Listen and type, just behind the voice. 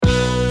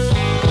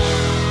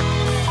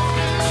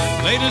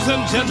Ladies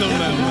and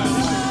gentlemen,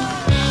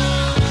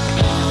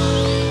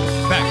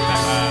 back by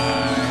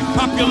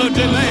popular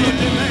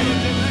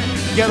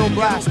demand. Ghetto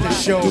Blaster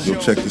Show.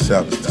 Check this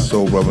out. It's the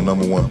Soul Brother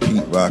 #1,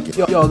 Pete Rocket.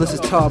 Yo, this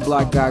is Tall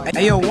Black Guy.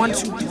 Hey, yo, 1,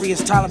 2, 3,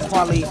 it's Tyler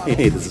Quali.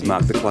 Hey, this is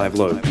Mark the Clive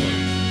Lowe.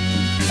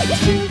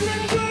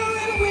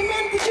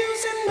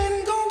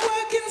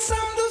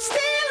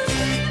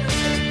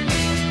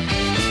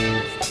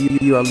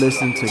 You are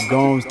listening to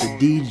Gomes the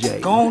DJ.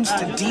 Gomes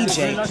the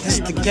DJ. This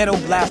is the Ghetto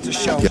Blaster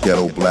Show.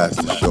 Ghetto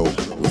Blaster Show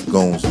with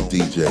Gomes the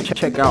DJ.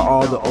 Check out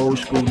all the old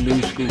school, new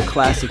school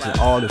classics and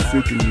all the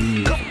freaking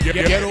new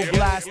music. Ghetto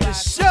Blaster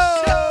Show.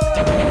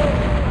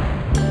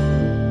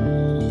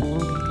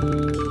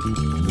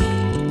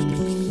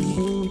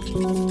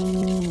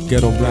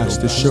 Ghetto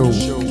Blaster Show.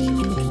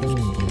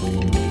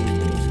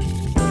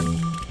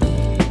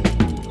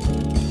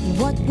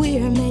 What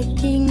we're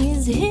making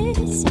is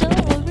history.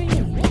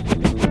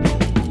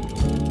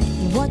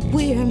 What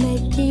we're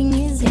making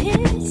is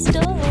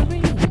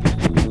history.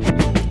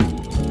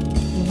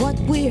 What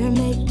we're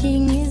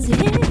making is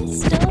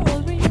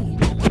history.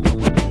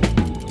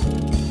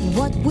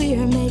 What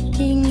we're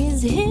making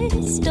is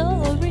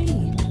history.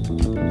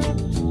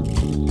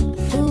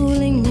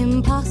 Fooling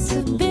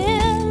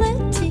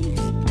impossibility.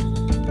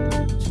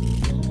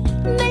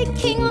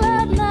 Making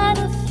love not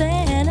a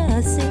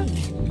fantasy.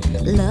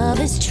 Love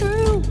is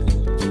true.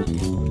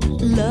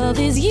 Love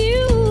is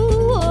you.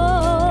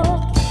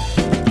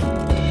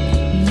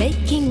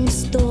 Making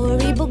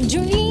storybook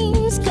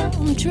dreams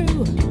come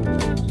true.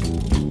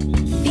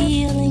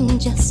 Feeling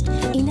just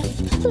enough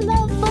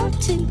love for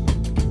two.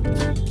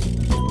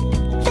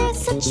 There's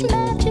such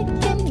magic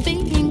in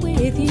being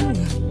with you.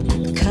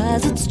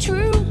 'Cause it's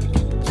true.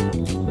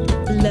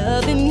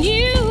 Loving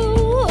you.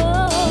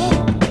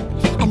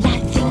 And I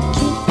think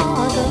you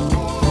are the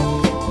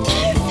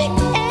perfect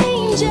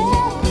angel.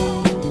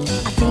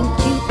 I think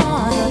you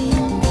are the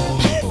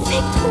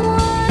perfect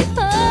one.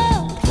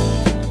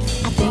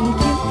 I think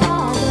you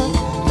are the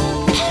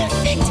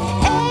perfect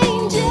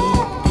angel.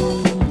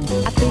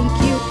 I think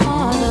you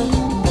are the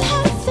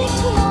perfect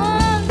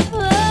one.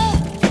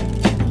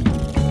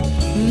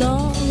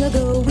 Long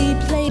ago we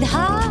played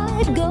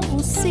hide go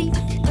seek,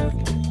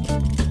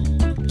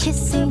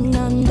 kissing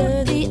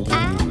under the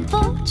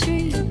apple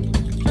tree.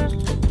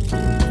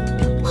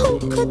 Who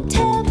could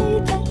tell me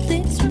that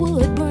this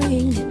would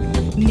bring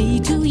me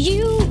to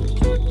you,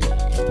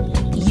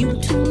 you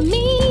to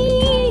me?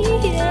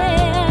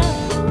 Yeah.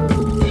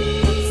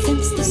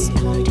 Since the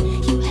start,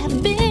 you have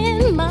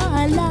been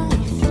my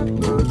life,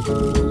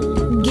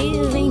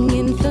 giving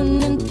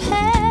infinite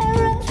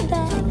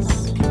paradise.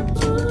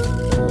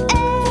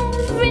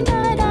 Every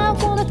night I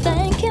wanna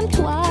thank him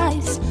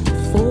twice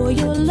for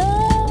your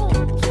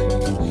love,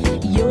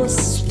 your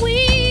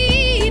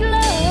sweet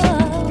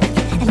love.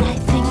 And I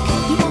think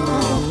you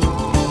are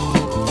the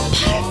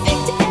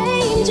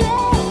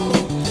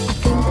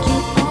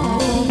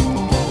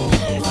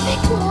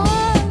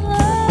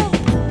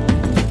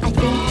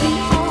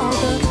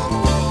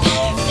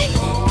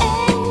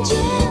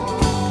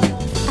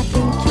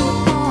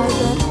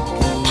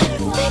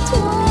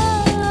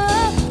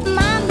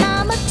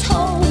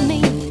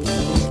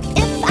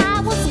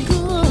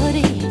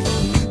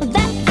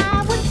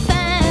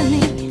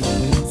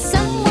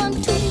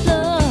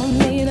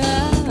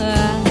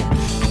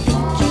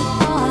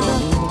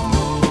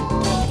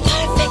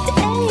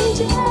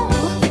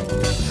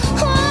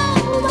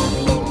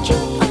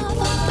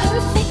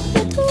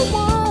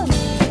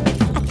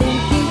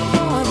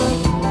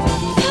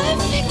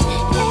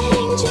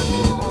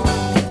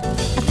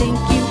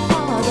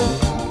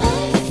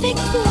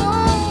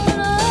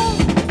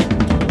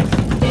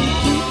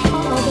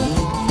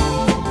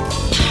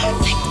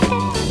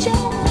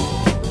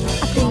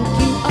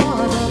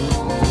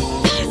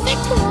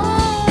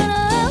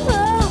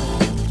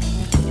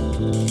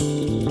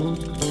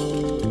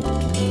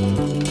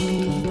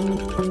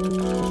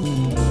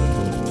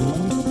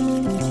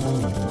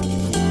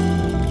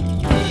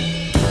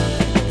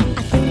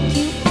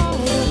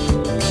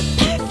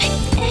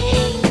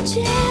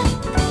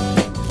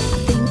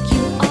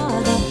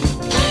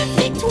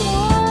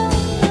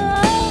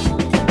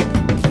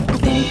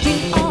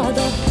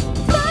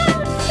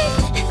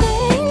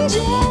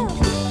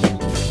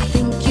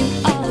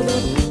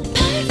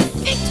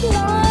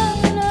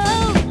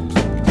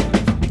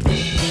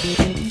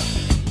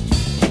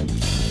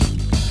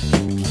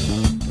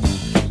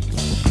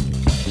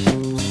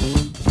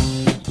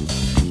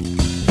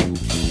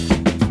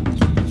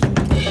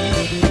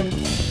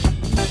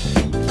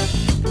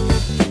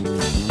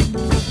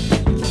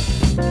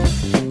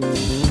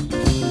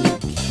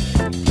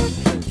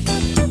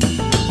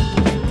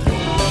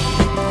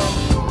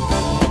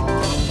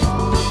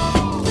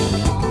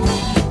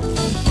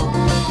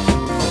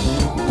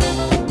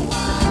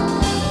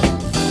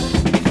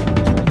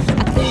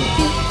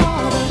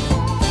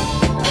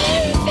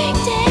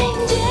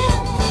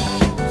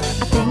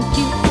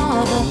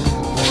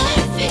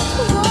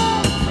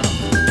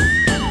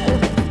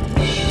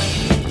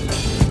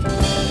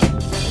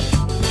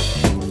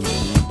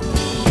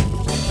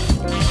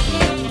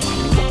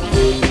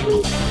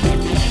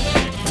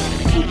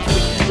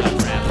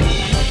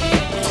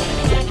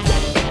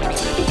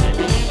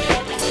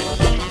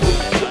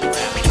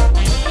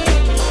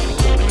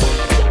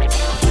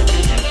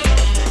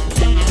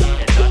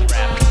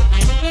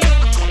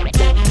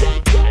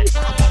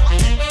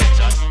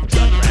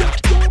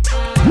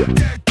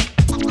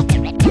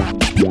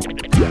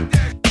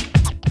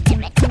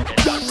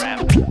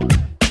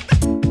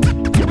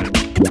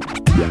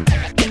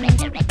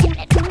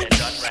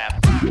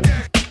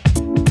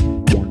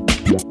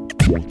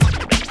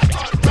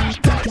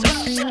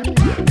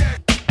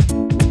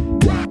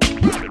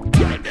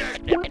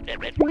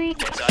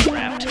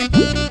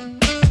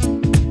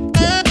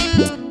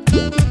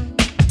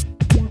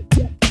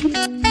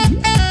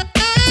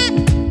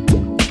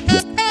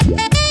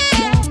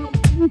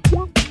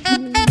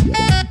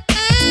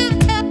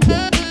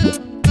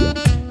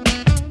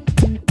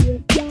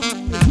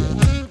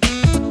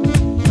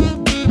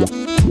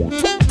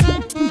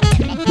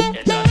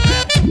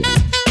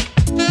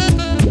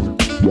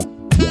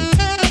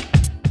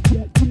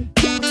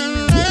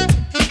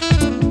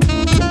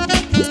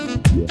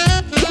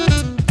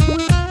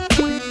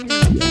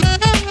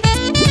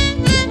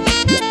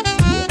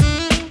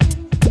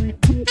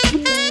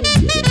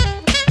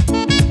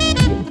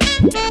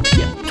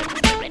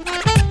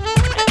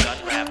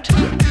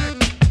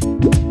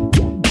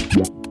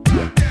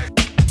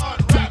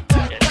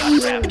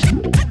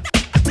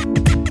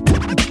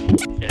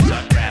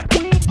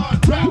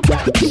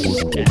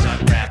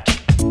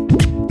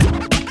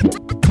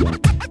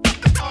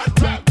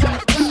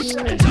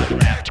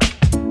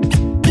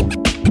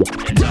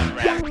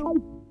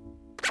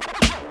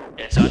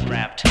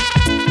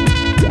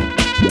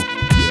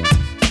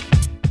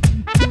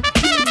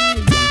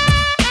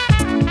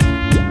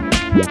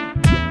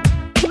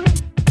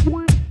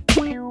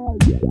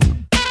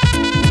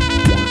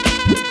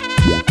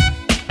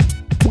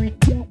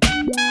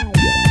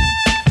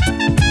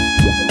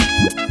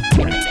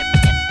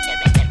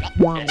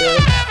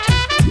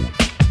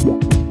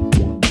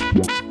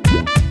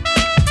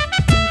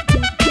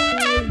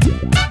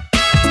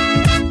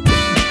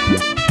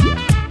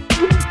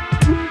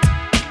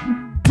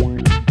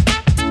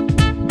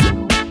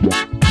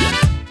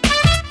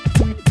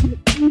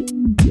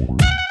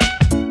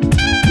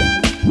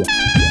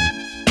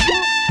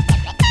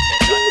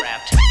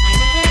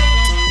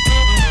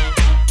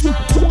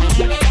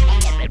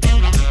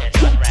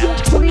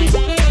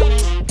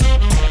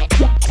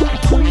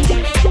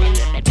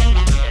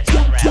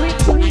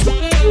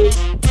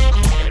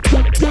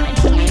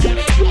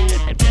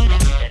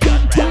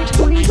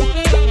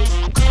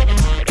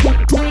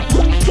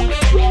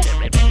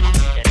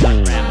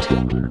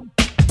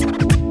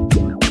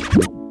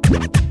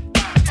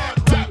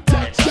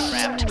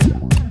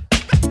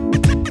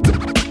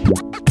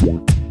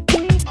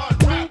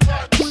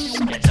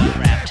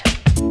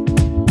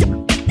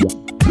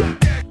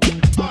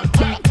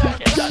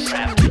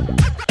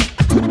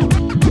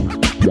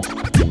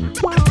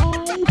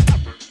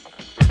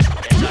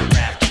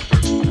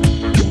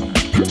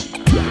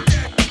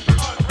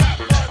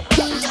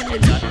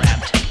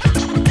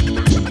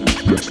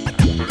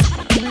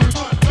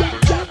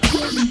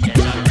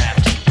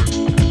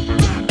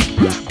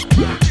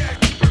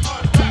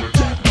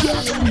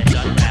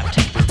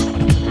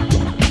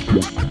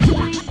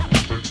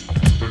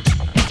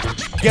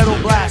Ghetto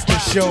Blaster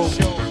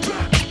Show.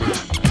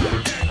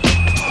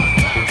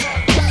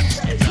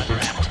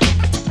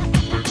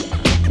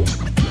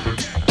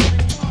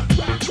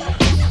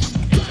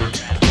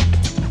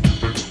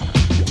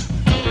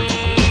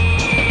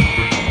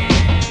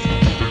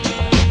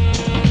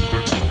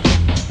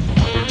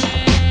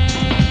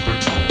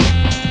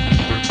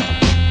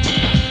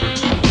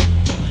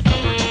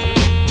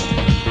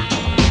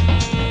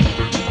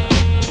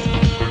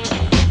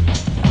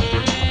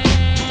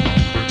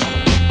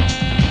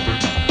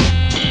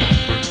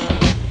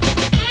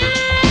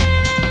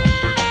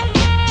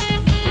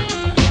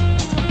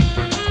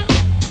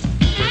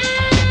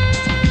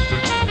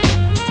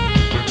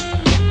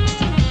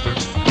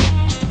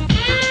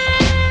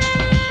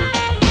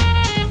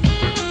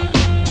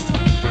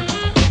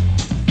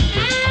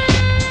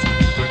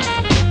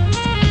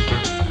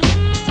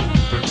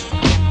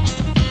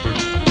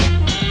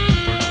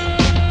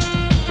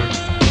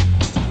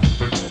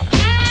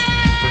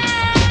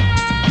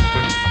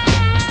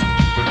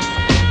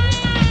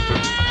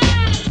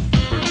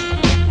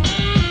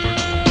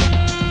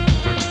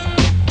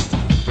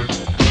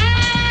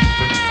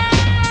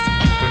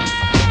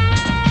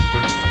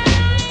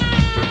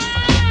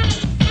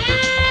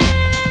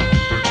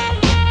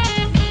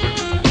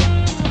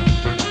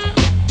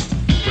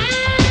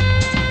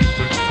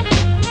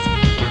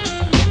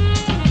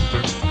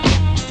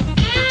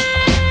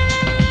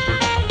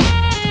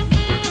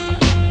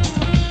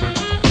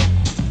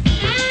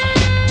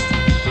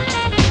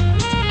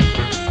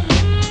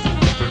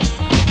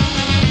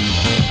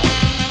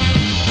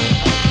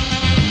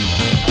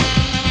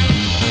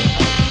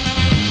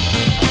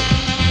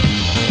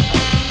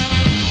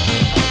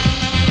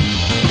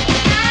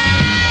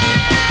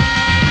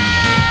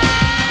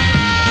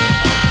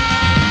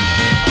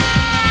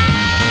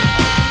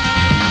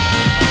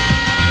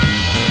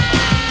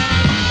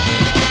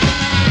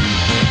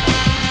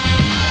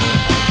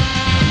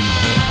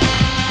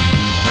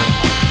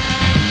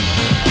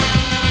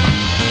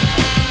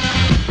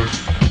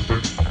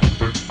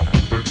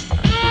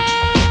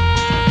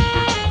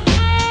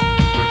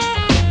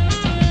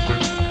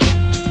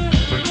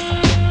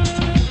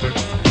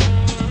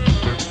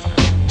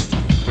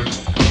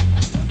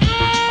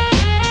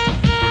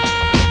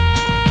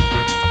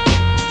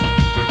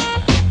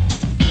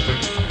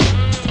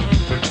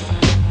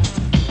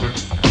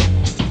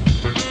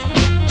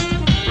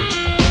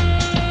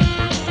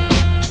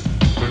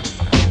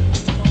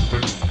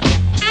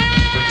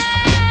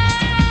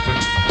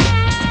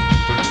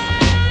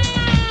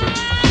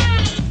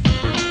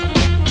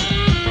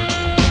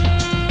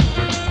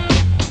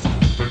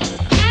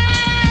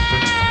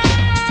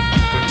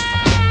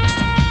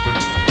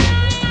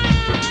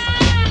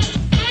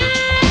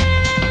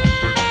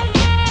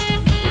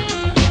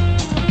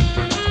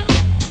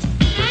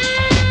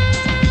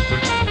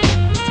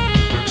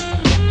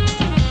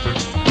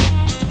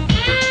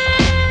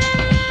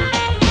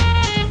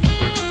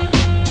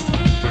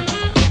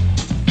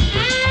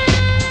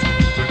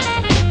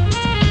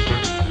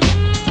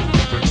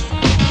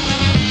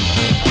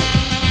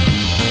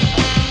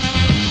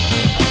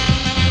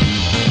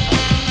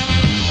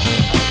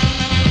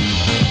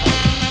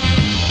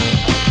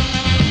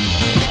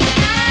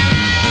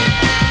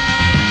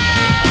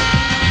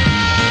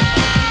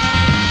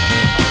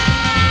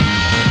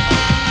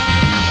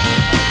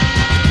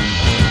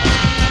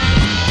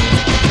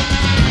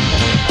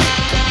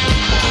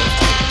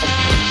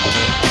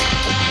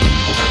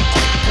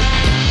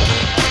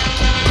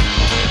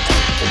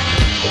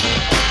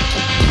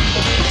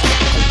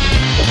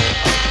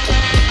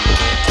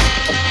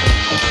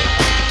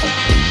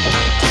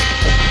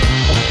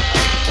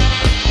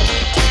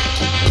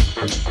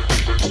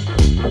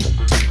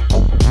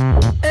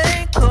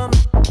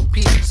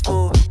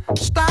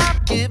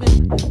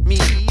 giving me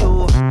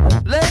your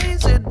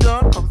lazy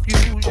dark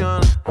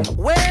confusion.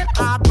 When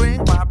I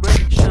bring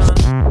vibration,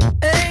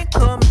 ain't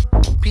coming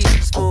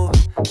peaceful.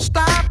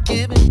 Stop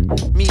giving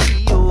me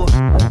your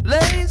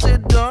lazy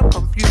dark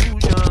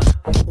confusion.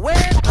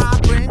 When I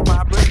bring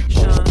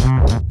vibration,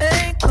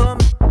 ain't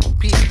coming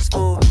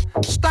peaceful.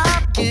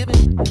 Stop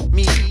giving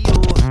me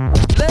your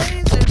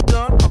lazy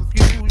dark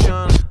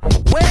confusion.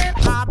 When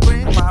I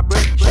bring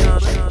vibration,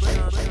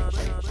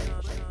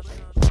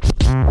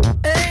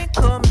 ain't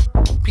coming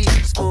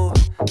peaceful.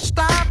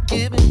 Stop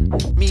giving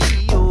me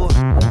your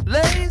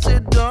lazy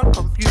dark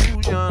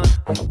confusion.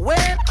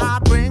 When I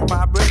bring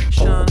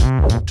vibration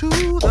to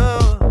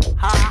the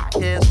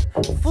highest,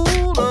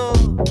 full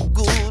of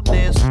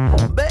goodness,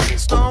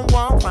 based on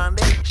one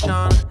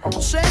foundation,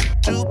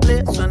 set to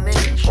bless a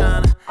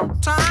nation.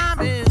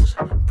 Time is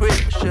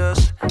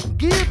precious.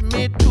 Give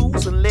me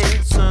tools and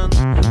lessons.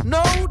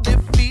 No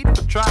defeat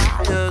for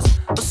triers.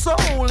 A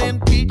soul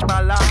impeached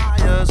by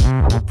liars.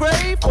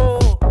 Pray for,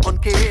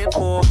 uncared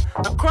for.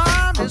 A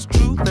crime is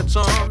truth that's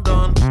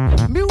undone.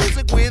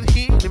 Music with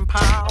healing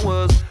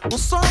powers will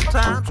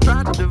sometimes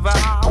try to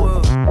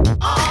devour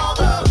all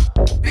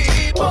the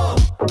people.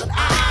 But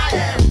I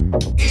am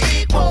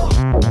equal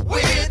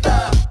with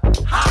the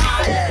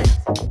highest.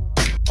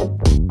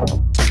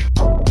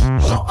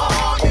 So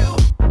all you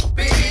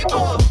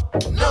people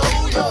know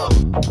you're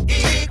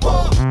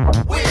equal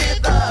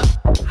with the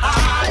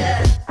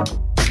highest.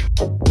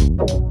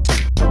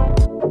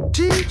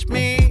 Teach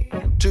me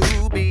to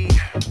be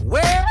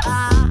where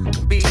I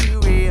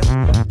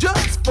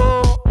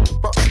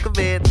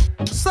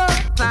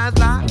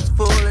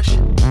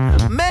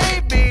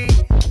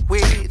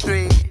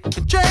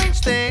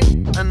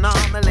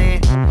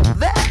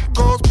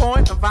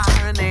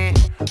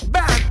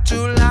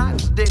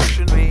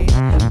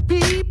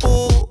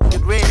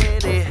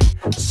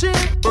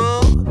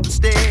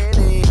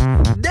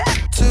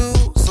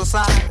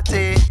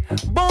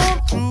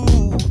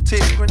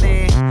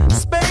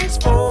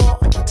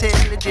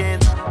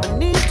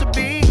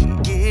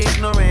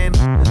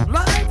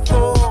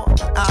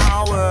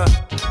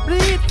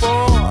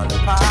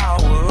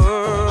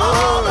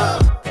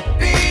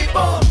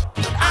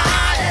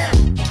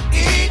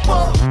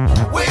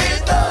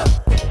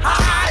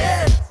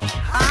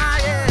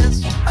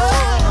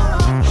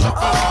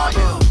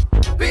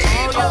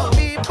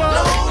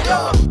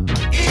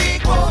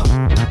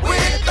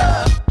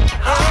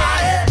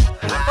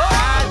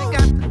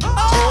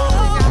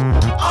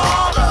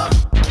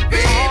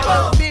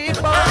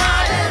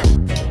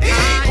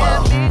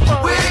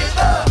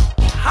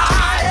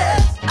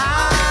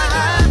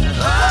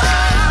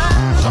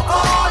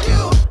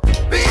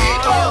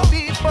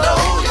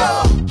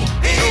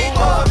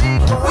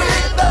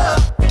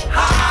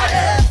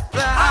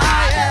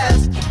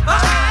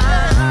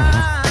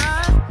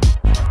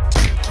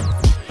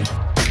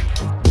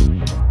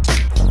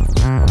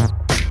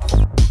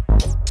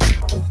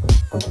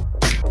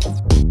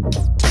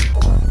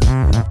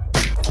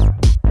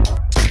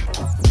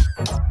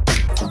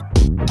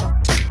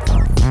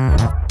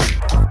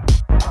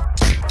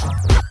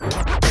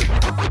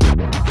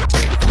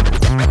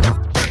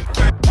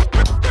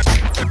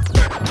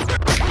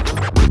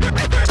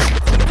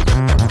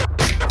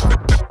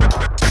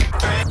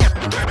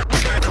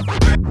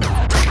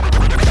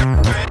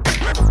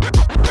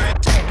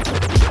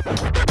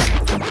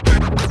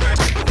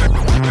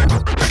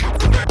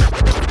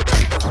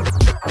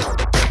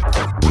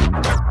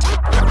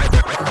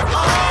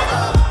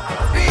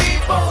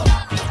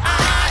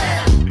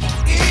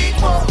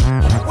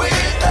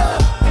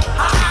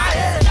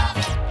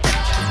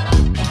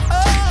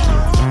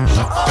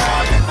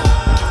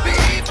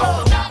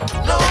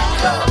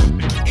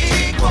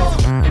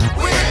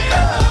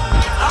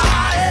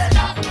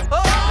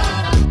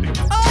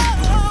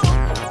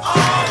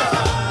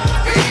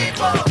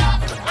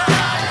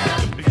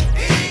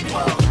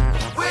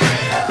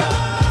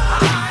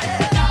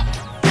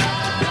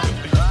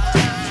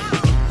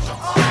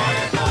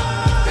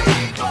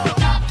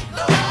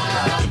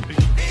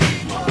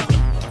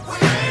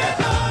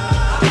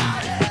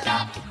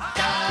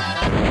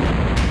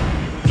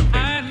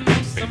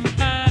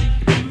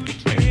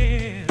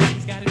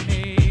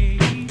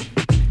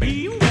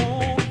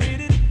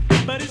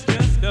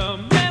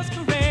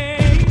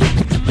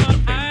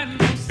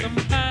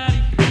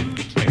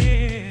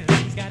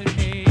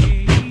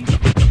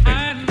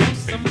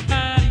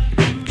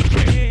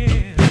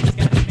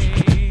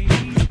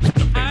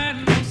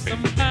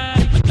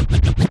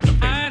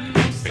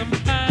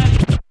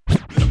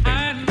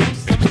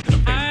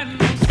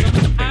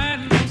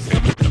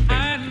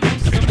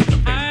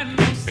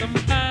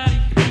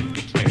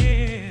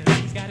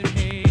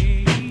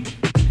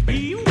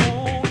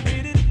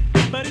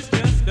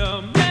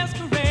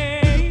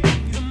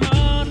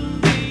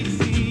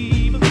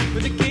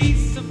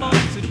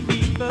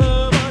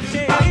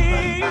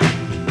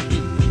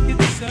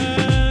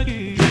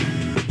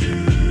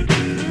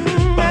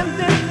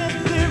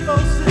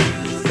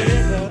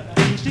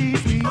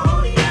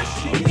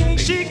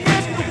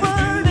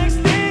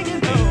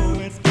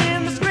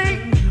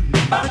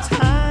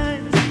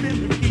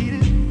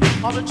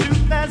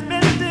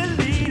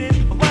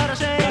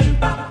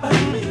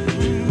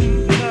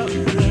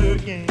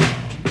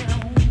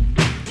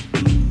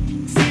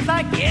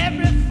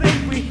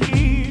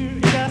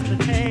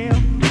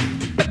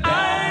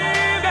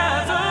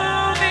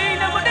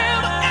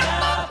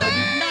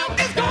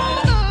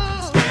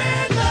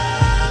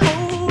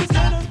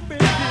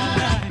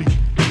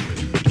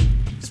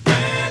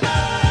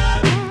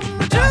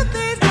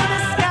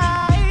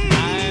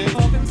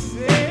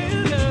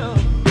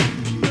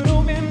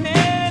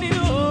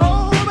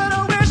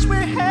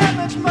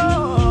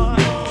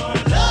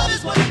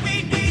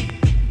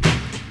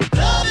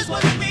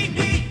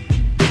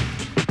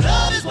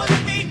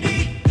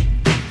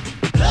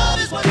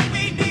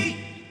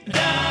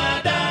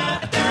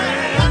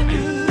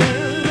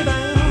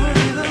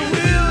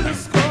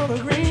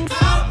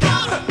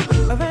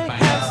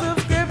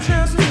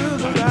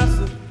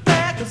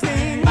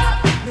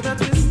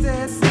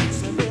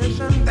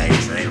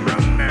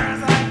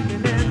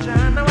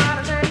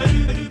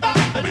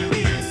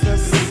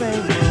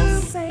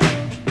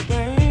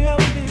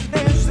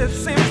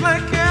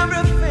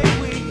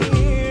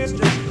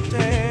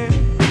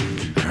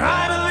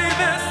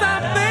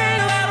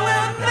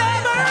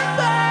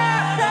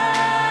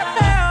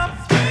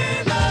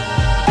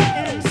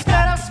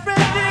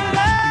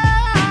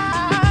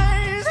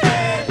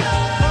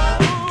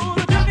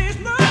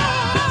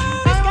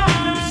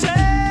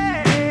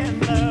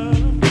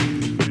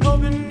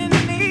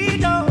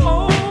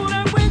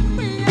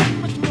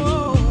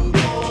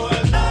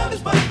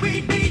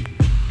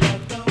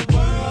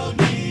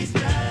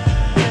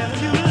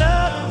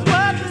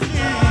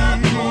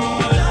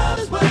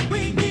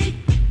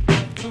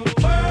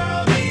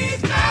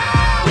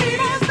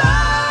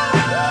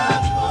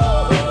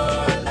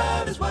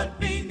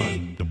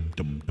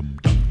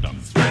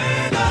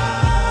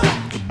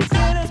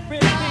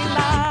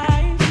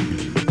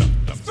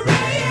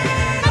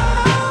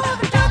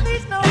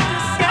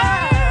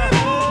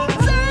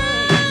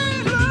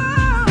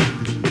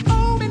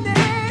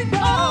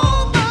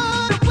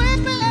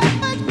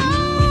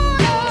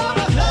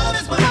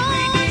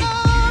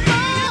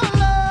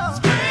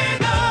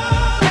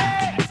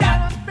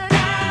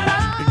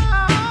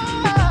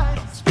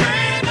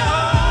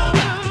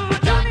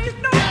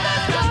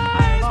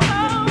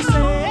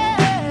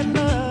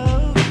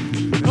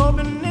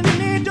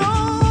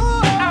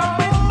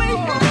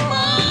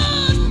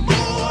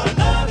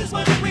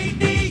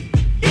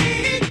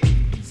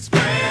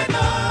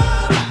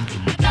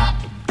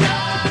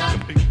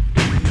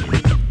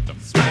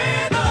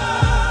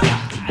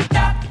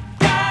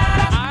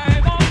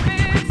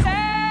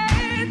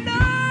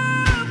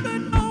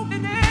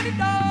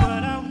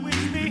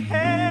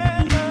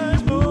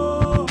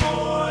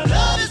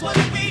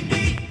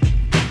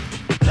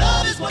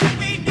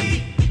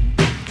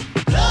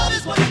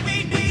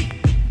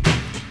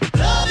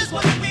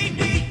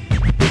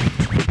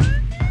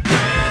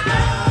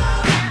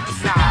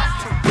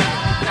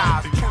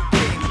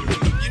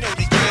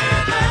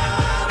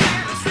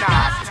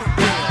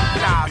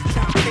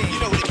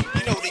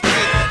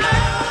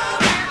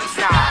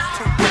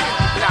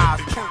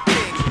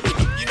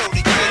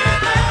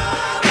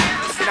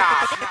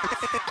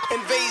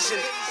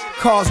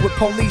Cars with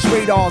police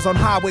radars on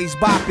highways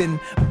bopping.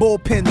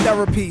 Bullpen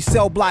therapy,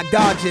 cell block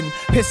dodging.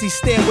 Pissy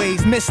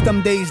stairways, missed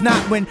them days. Not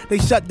when they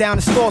shut down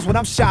the stores when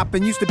I'm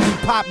shopping. Used to be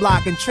pop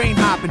locking, train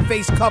hopping,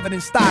 face covered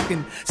in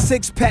stocking.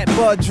 Six-pack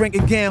bud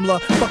drinking gambler.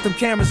 Fuck them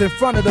cameras in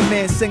front of the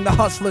man. Sing the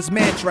hustler's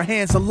mantra.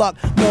 Hands of luck,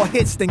 more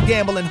hits than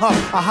gambling huff.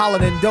 I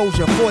hollered in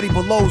Doja. 40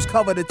 belows,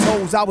 cover the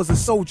toes. I was a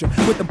soldier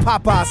with them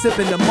Popeyes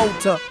sipping the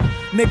motor.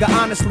 Nigga,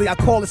 honestly, I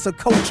call this a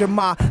culture.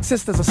 My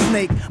sister's a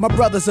snake, my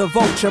brother's a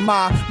vulture.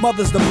 My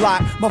mother's the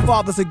block, my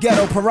father's a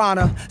ghetto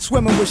piranha.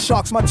 Swimming with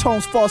sharks, my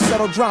tones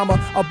falsetto drama.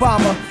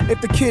 Obama,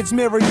 if the kids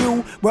mirror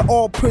you, we're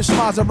all push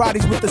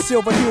Maseratis with the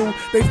silver hue.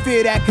 They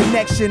fear that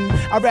connection.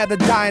 I'd rather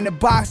die in the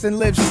box than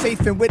live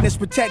safe in witness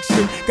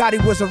protection. Gotti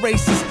was a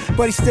racist,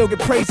 but he still get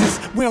praises.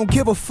 We don't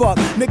give a fuck,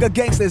 nigga,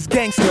 gangsta is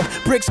gangster.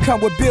 Bricks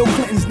come with Bill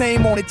Clinton's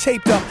name on it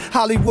taped up.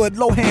 Hollywood,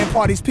 Lohan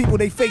parties, people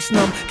they facing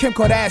them. Kim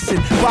Kardashian,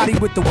 body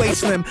with the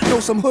waist slim. Know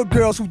some hood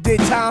girls who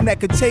did time that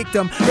could take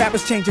them.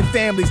 Rappers changing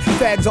families,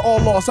 fags are all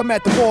lost. I'm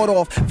at the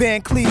Waldorf,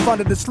 Van Cleef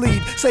under the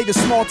sleeve. Say the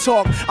small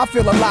talk, I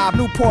feel alive.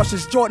 New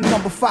Porsches, Jordan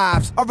number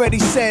 5s. Already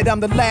said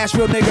I'm the last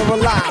real nigga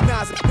alive.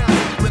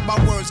 Let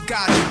my words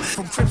guide you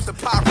from Crips to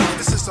Poverty.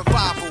 This is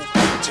survival.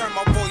 Turn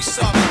my voice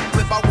up.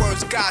 Let my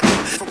words guide you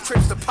from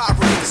Crips to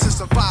Poverty. This is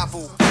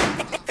survival. I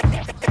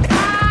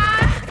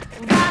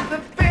got the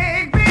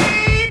big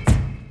beat.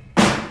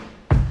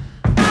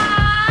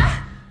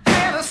 I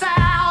hear the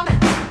sound.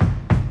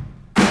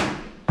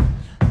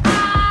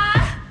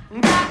 I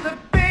got the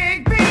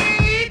big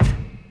beat.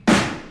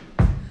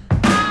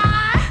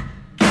 I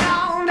get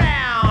on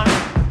down.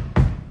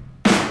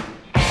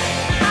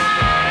 I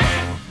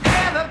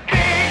hear the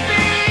big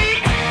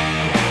beat.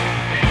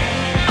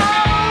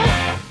 Oh,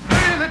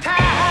 through the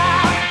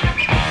town.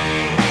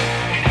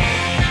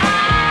 I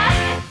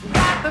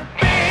got the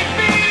big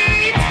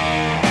beat.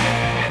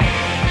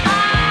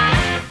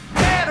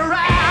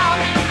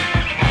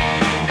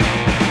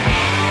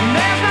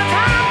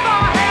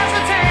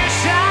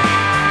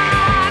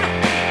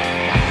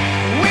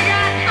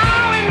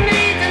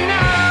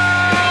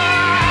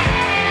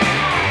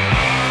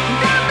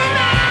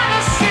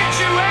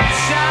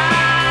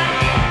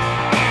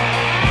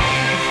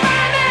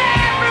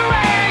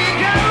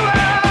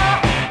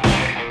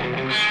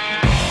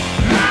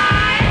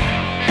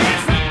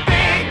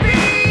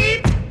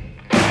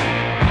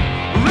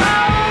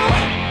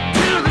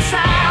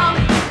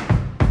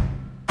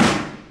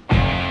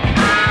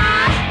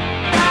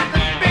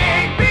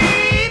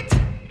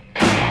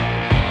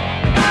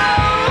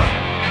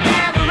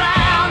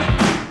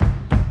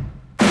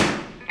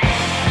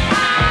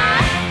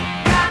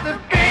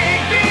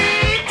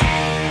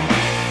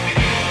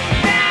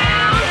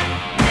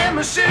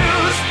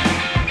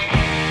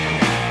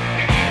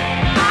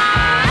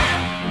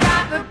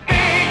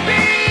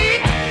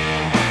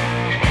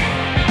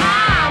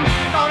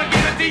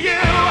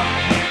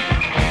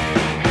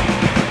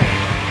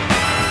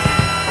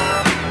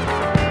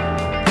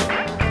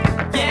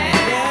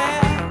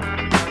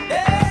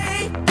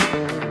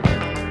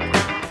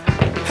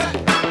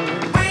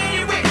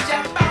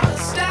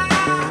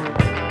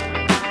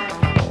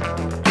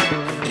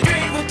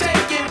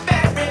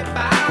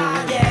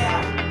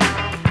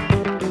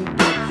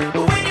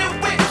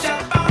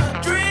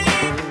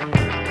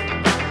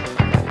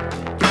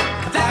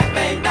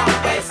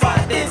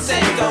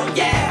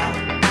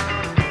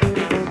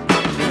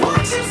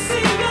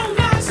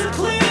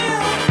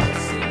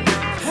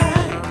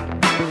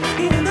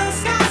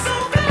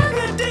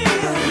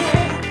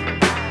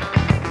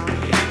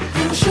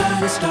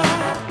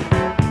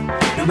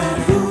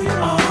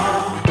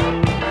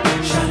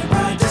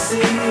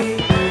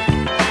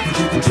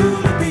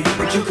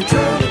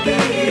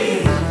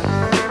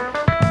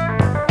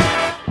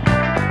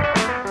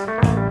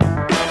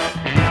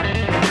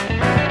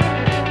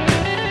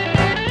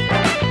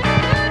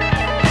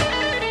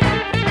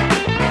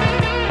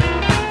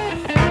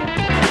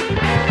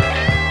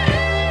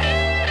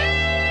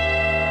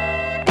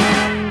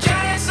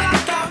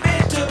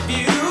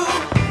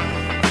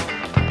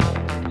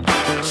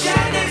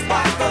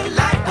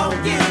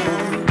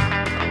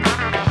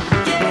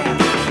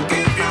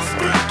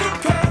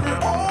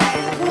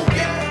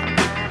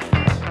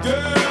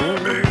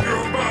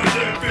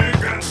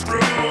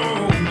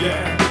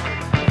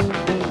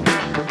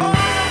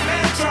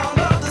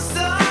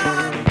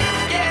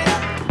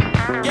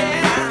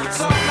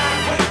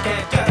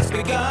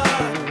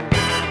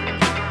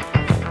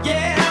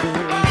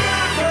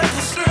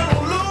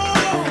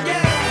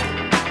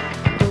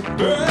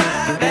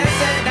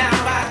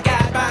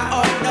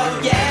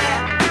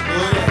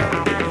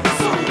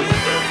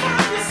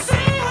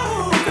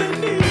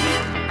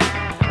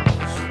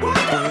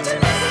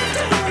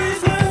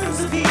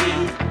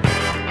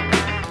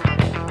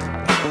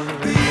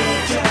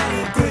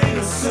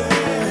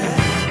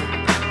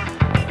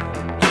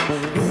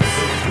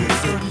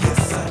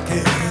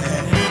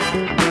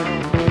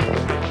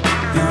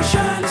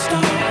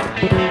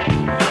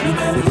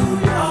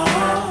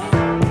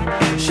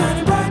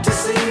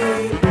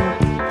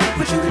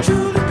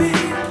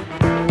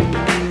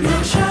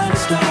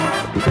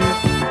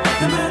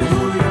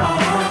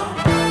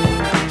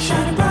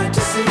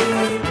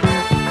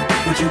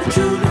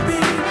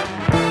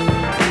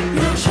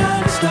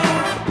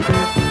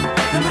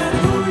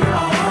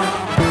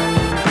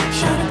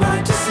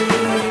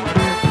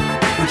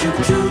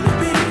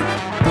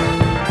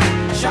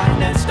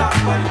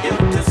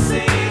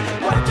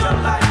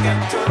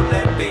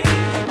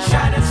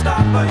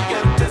 for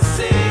you to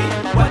see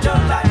what your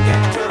life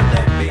can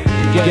truly be.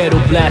 Ghetto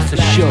Blaster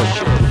Show,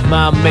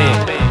 my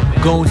man,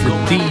 Gonzo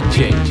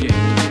DJ.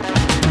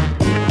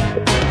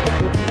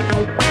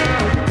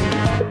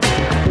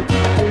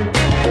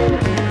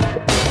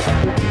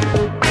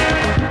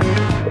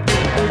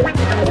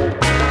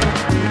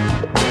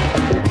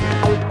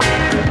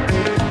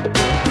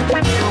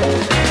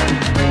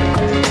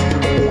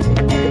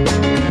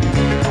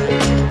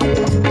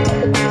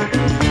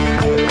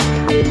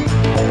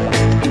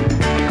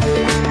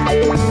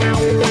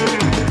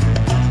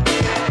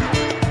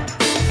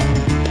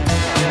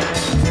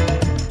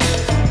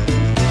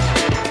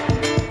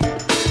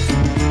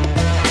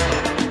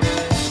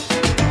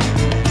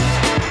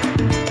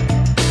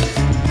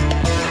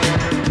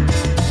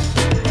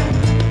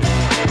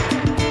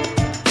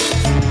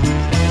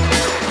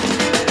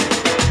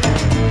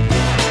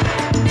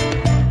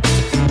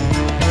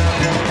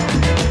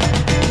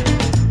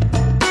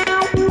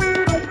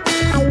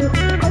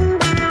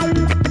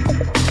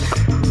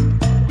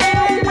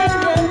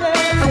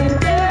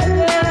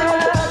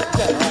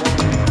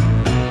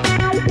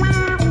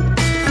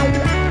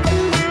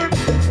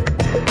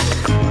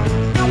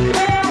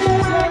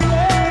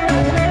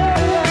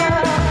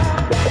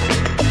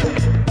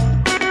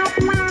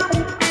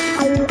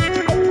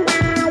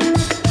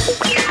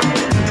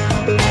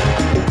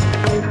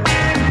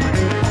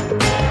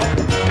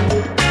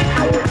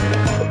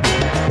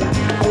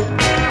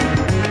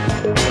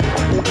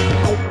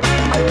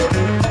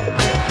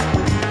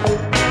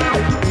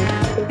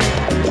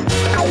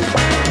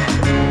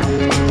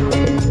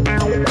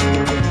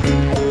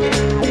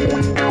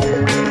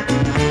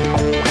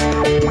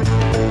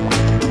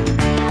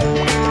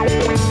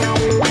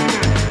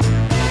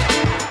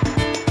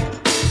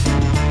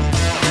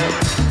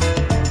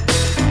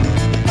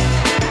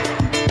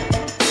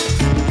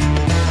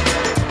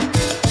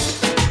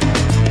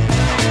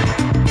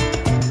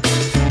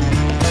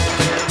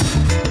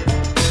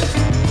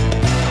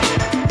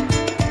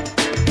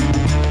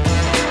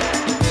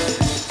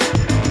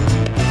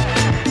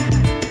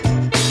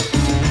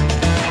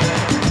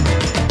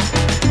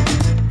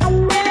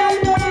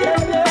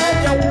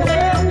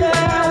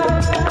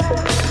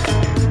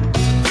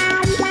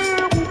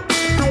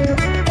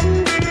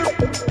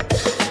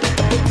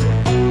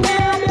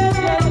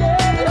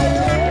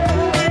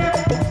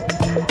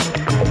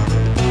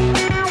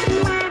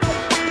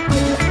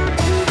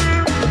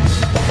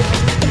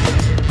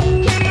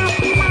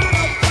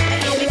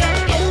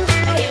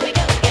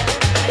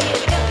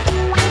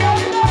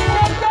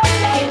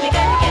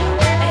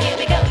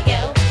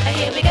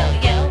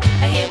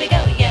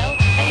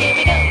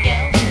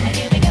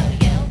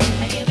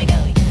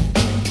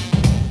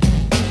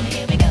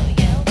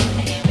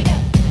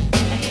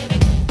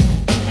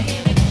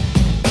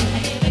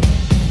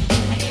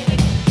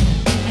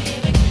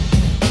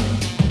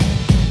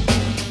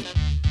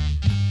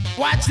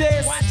 Watch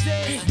this.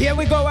 Here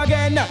we go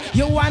again.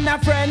 You and a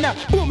friend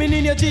booming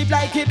in your Jeep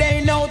like it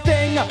ain't no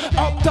thing.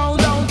 Uptown,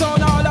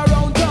 downtown, all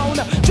around town.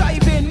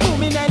 Driving,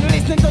 booming and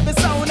listening to the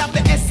sound of the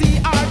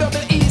SCREECHY.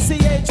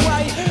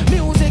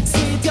 Music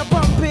sweet, you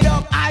pump it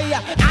up.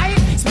 I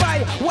spy.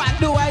 What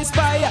do I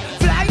spy?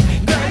 Fly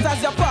girls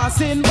as you're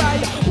passing by.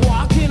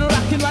 Walking,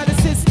 rocking while the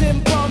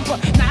system pump.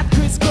 Not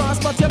crisscross,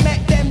 but you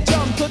make them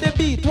jump to the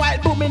beat while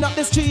booming up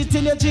the street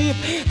in your Jeep.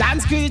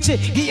 Dance screechy,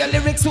 give your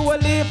lyrics to a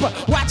lip.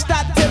 Watch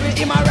that Terry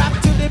in my rap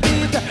to the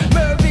beat.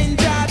 Mervyn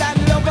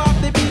Jordan, love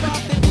off the beat.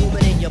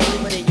 Booming in your,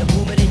 booming in your,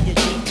 booming in your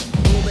Jeep.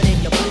 Booming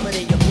in your, booming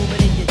in your,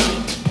 booming in your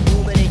Jeep.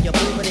 Booming in your,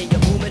 booming in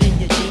your, booming in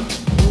your Jeep.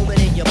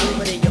 Booming in your,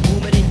 booming in your,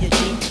 booming in your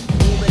Jeep.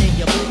 Booming in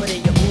your, booming in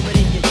your, booming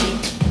in your Jeep.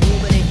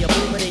 Booming in your,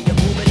 booming in your,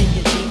 booming in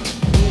your Jeep.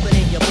 Booming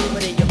in your,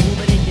 booming in your,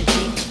 booming in your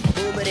Jeep.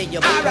 Booming in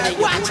your, alright,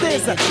 watch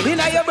this. In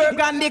your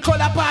Burgundy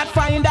color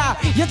Pathfinder,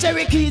 your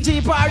Cherokee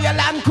Jeep or your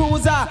Land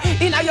Cruiser.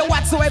 In your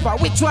whatsoever,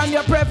 which one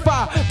you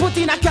prefer? Put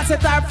in a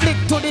cassette or flick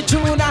to the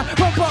tuner.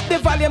 Pump up the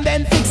volume,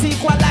 then fix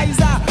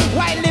equalizer.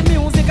 While the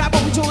music a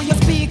boom through your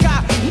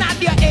speaker. Nod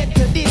your head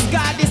to this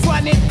guy, this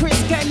one is Chris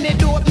Kenny.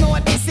 Don't know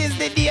this is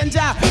the danger.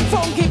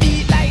 Funky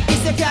beat like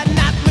this, you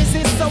cannot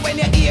resist. So when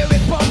you hear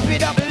it, pump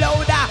it up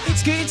louder.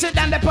 Screech it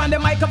down upon the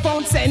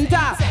microphone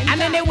center.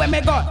 And anywhere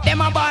me go,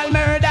 them a ball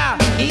murder.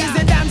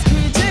 Easy damn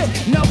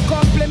screechy, no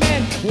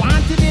compliment.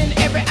 Wanted in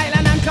every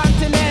island and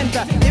continent.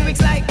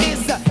 Lyrics like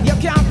this, you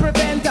can't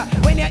prevent.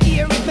 When you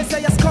hear it, me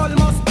say your skull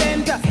must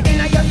bend. In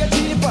a your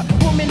Jeep,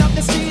 booming up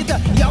the street.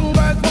 Young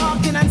bird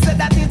walking and said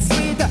that it's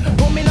sweet.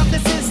 Booming up the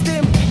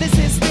system.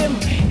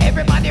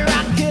 Everybody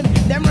rocking,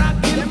 them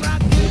rocking, them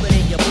rocking. Booming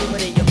in your,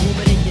 booming in your,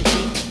 booming in your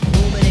Jeep.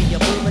 Booming in your,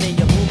 booming in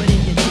your, booming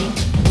in your Jeep.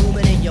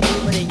 Booming in your,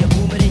 booming in your,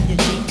 booming in your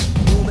Jeep.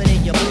 Booming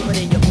in your, booming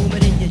in your,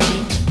 booming in your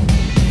Jeep.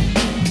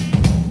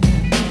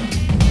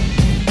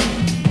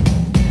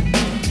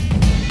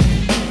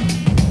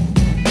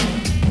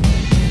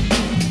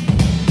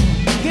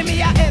 Give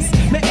me a S,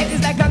 my head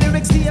is like a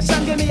lyric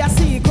station. Give me a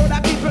C, crowd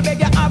of people beg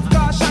you have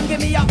caution. Give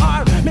me a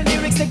R, my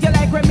lyrics take you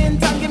like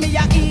Remington. Give me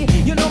a E,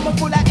 you know me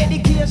full of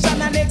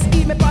education. And next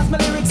E, me pass my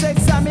lyrics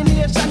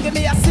examination. Give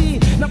me a C,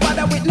 no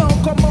bother with no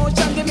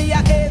commotion. Give me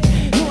a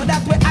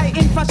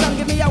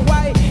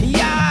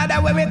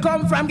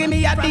come from, give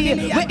me a D.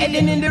 We're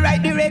heading in the right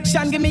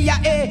direction, give me a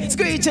A.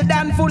 Screechy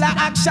down, full of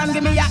action,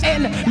 give me a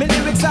N. My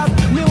lyrics have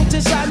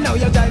mutation, now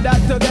you join that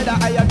together,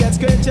 I get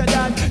screechy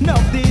down. No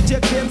DJ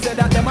claims say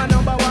that them are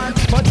number one,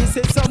 but this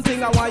is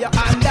something I want you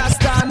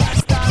understand.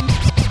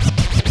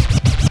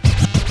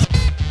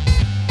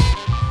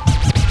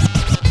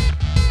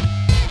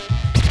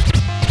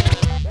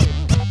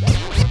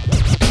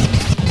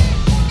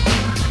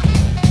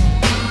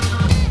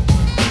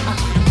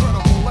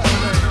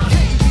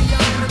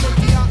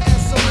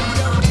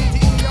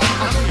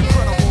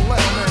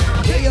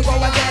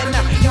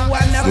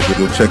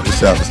 Yo, check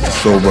this out. It's the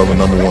Soul Brother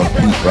 #1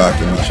 Pete Rock,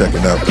 and we're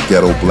checking out the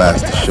Ghetto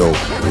Blaster Show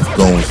with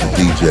Gones the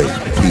DJ.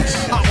 Peace.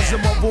 I was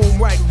in my room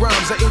writing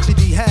rhymes that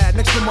HED had.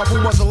 Next to my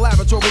room was a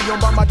laboratory owned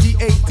by my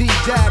DAD.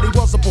 Dad, he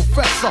was a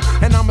professor,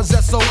 and I'm his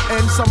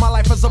SON. So my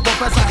life as a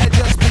professor had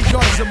just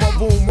begun. I was in my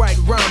room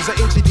writing rhymes that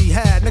HED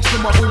had. Next to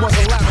my room was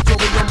a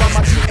laboratory owned by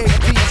my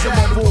DAD. In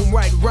my room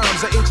writing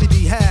rhymes that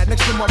HED had.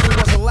 Next to my room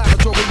was a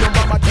laboratory owned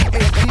by my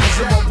DAD.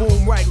 In my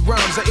room writing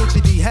rhymes that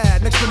HED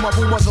had. Next to my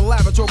room was a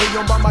laboratory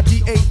owned by my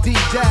DAD.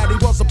 Dad, he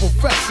was a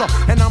professor,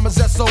 and I'm his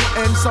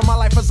SON. So my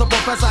life as a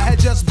professor had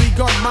just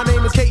begun. My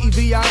name is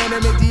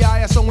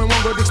KEVINMADI. So in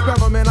one good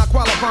experiment, I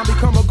qualify and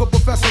become a good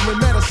professor in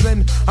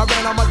medicine. I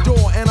ran out my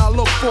door and I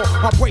looked for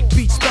my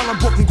breakbeat spelling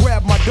book and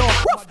grabbed my dog.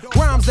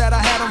 Rhymes that I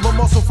had him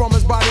muscle from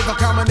his body. The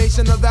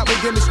combination of that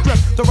would give me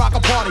strength to rock a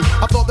party.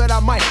 I thought that I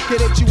might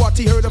get HURT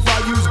heard if I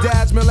used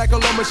Dad's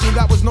molecular machine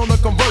that was known to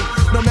convert.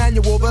 No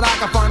manual that I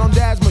could find on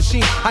Dad's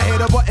machine. I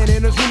hit a button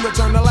in his room to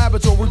turn the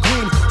laboratory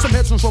green. Some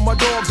headphones from my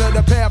dogs and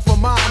a pair for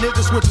mine. Hit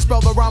the switch to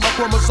spell the rhyme of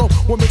chromosome.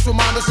 What mixed with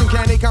mine, this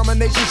uncanny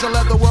combination shall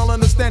let the world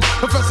understand.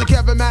 Professor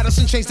Kevin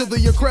Madison changed to the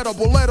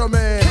incredible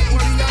Letterman.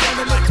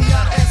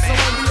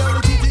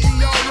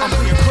 I'm the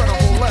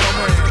incredible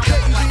Letterman.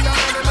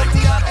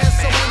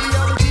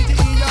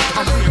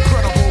 I'm the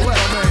incredible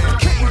Letterman.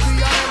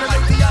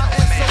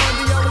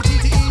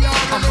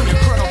 I'm the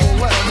incredible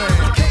Letterman.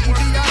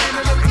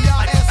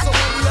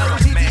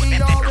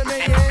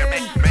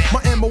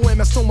 My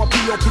MOMS on my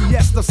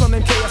POPS, the son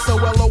and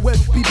KSOLON,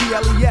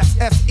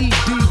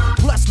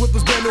 BBLESSED. Blessed with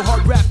this brand new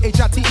hard rap,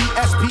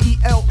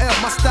 HITESPELL.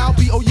 My style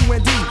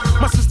BOUND.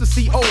 My sister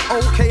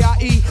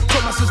COOKIE.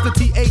 Told my sister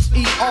THEREZE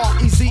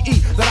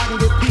that I can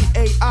get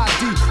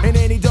PAID in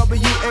any WAY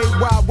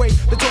way.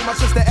 They told my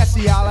sister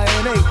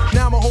SEILANA.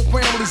 Now my whole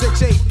family's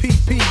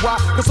HAPPY.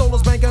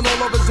 Consola's banking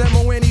all of his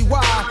MONEY.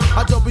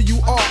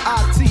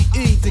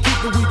 IWRITE to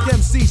keep the weak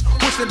MCs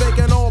wishing they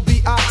can all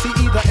be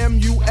ITE. The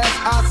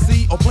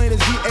MUSIC or plain as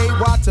GAY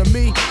to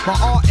me. My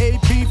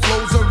RAP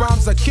flows and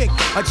rhymes a kick.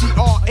 A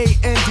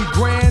GRAND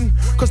grand.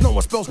 Cause no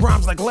one spells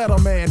rhymes like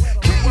Letterman.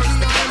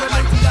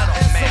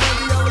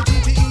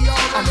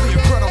 I'm the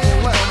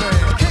incredible Letterman.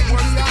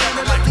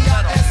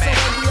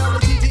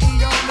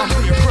 I'm the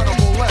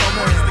incredible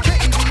Letterman.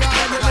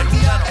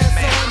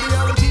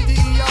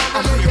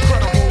 I'm the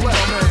incredible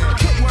Letterman.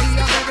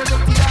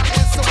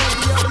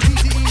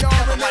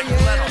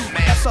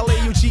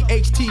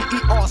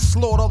 SLAUGHTER,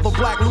 slaughter the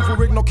black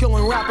Lutherignal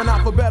killing rapping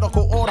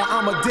alphabetical order.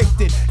 I'm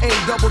addicted.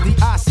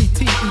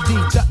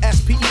 ADDICTED to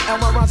SPEL.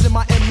 My rhymes in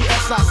my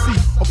MUSIC.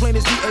 Or plain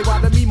as DAY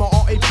to me, my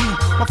RAP.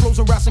 My flows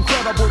and raps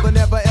incredible, the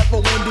never ever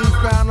ending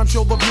found. I'm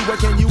sure the viewer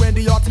can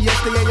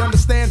UNDRTSDA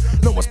understand.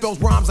 No one spells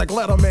rhymes like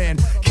Letterman.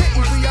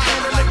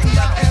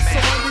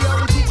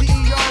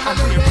 I'm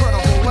the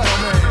incredible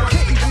Letterman.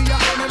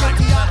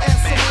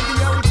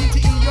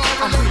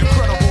 I'm the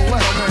incredible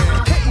Letterman.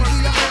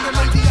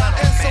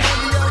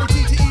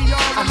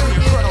 I'm the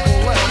incredible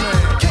Letterman.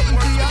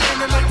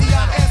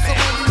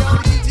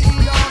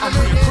 I'm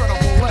the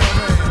incredible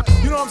Letterman.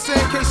 You know what I'm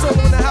saying?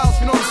 K-Solo in the house,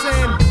 you know what I'm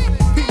saying?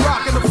 Pete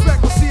Rock in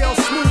effect with CL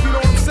Smooth, you know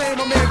what I'm saying?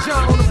 My man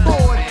John on the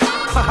board.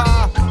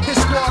 Haha, his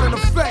squad in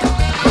effect.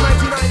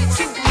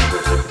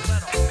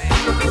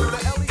 1992.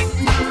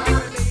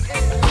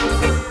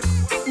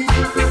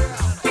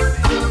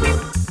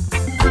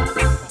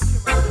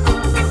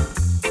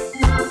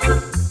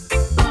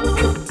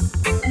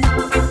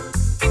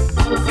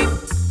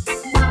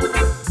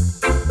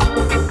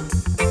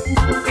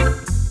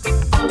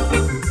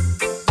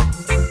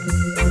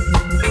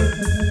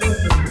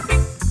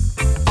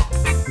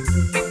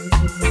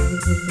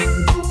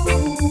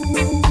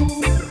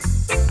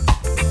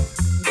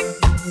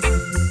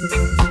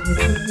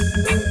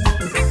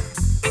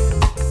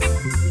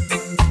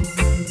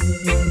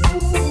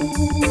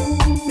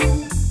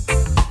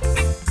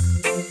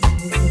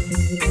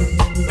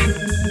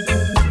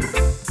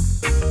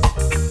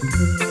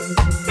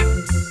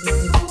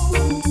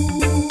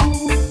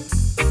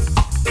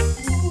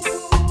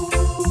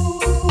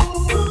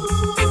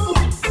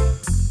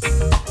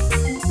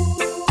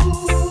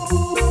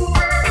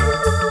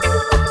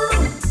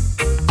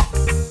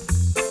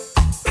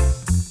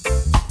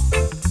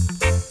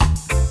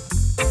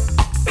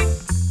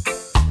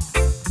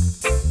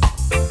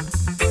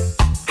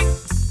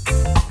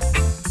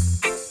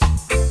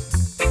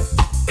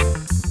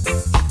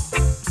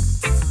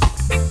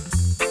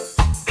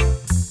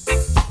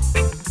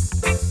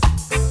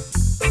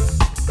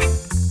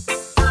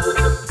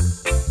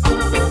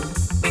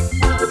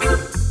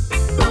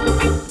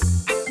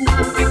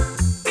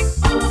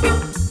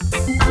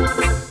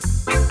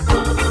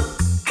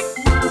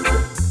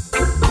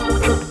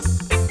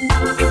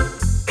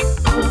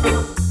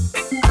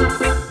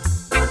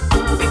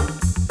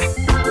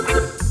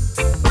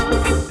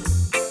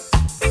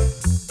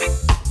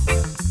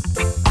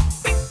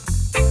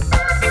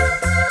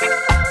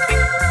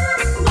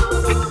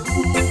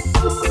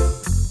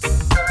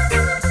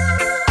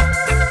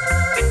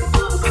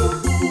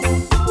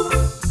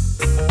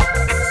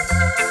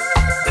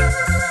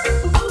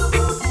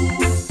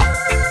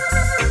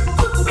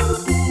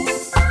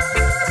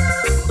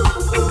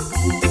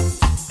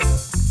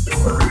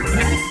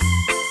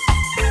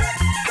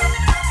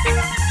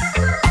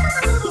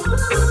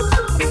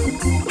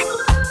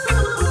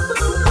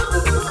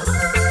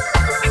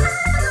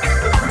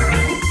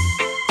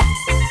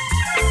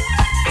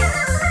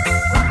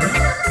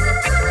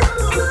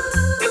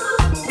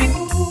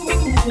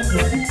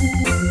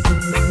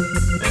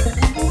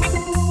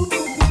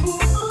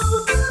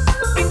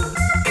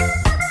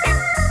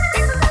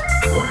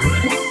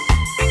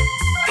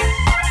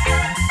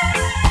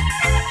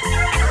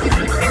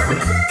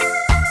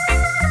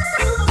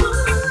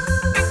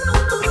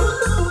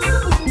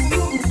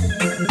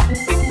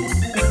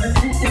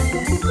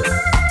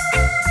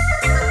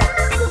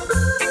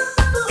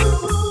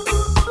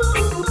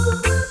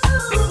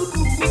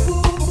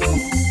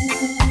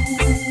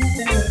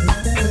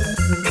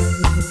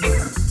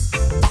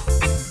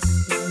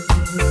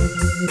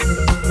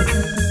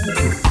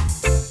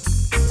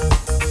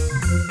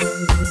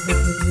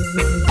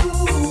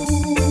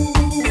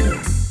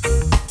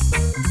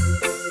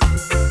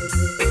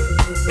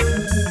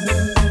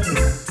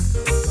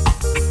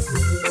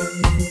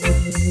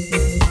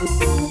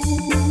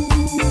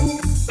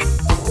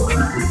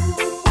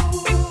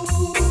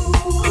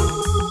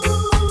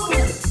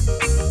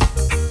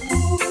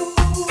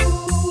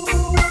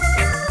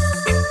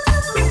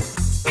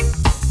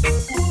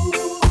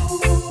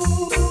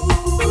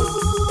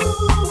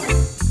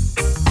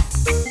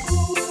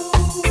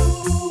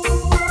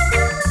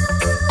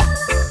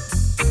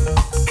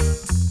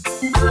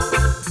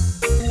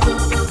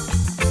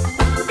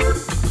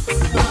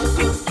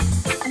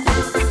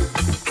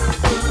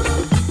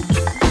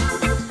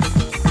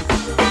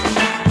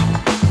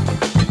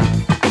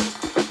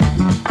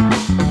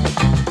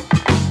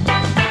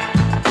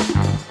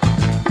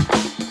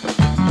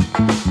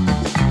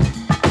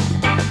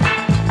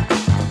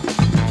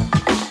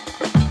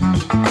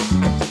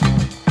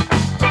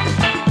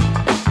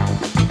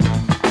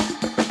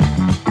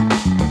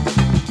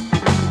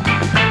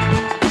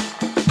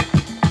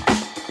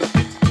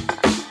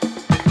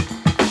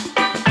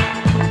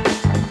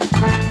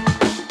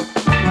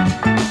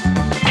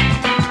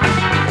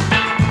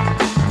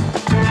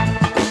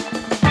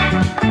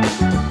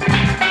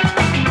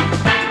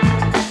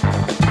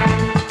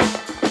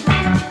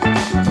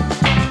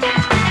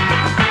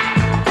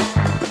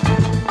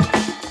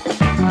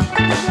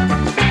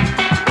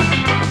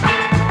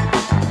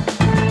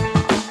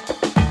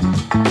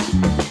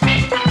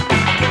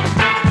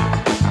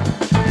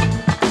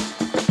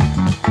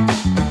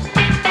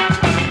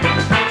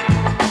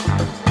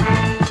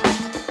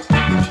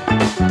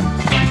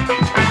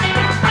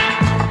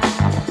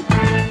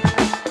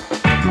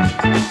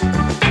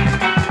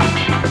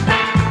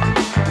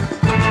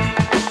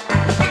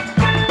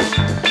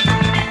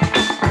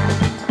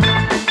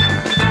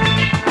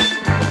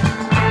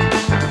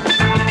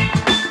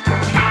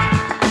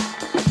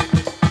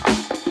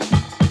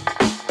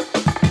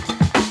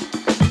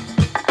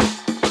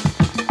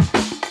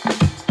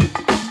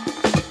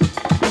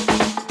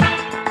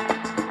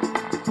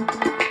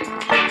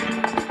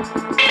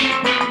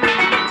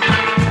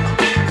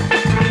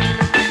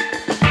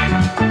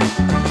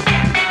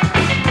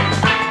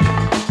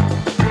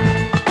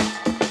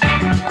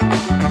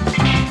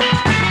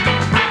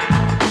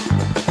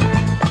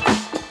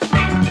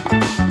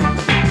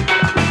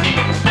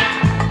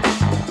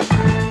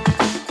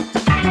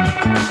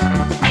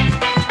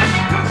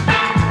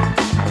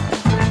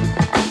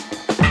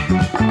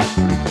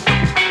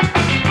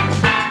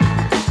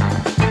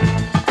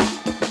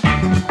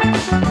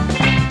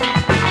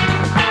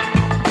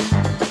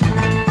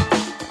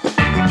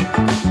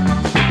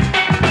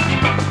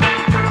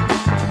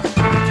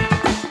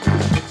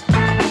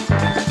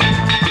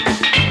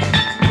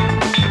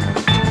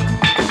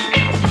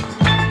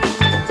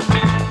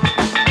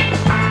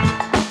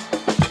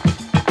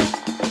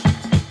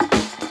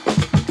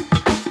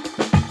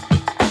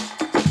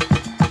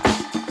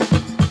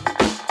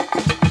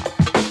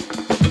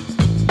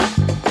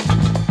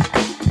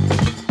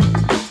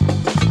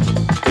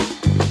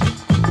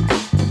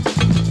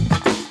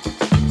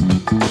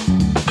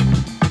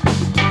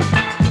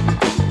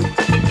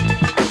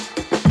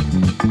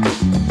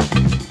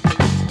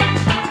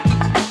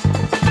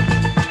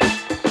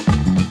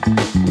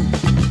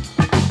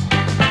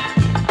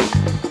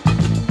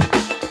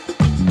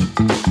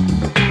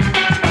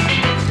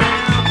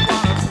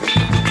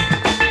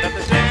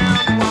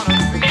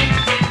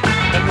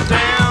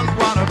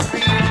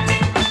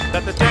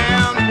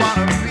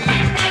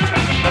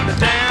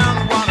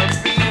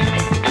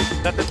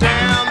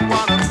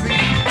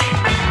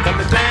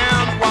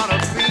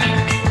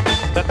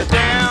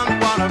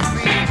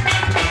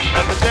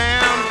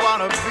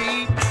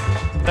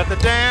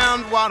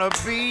 wanna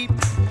beat.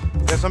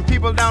 There's some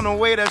people down the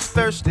way that's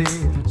thirsty,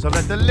 so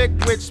let the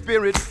liquid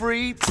spirit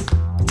free.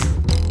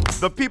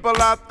 The people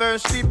are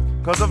thirsty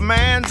because of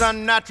man's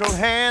unnatural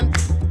hand.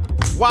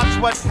 Watch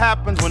what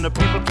happens when the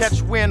people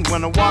catch wind,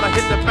 when the water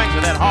hits the banks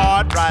of that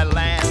hard, dry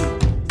land.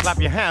 Clap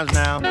your hands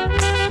now. Go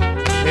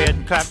ahead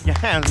and clap your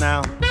hands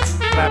now.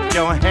 Clap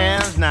your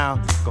hands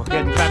now. Go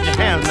ahead and clap your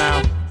hands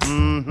now.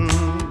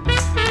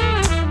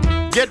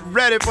 Get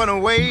ready for the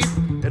wave.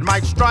 It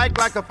might strike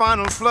like a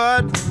final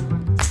flood.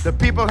 The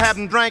people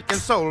haven't drank in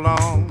so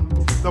long,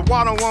 the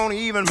water won't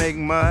even make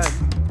mud.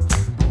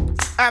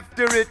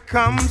 After it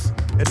comes,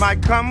 it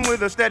might come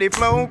with a steady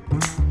flow.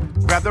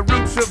 Grab the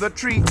roots of the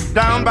tree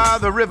down by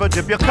the river.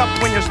 Dip your cup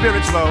when your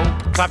spirit's low.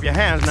 Clap your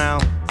hands now.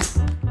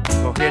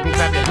 Go ahead and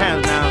clap your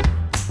hands now.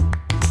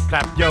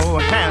 Clap your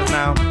hands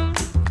now.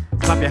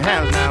 Clap your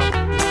hands now.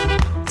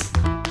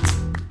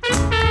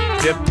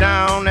 Dip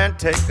down and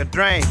take a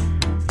drink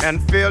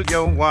and fill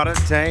your water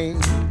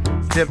tank.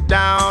 Dip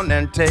down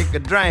and take a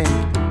drink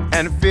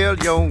and fill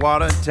your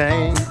water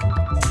tank.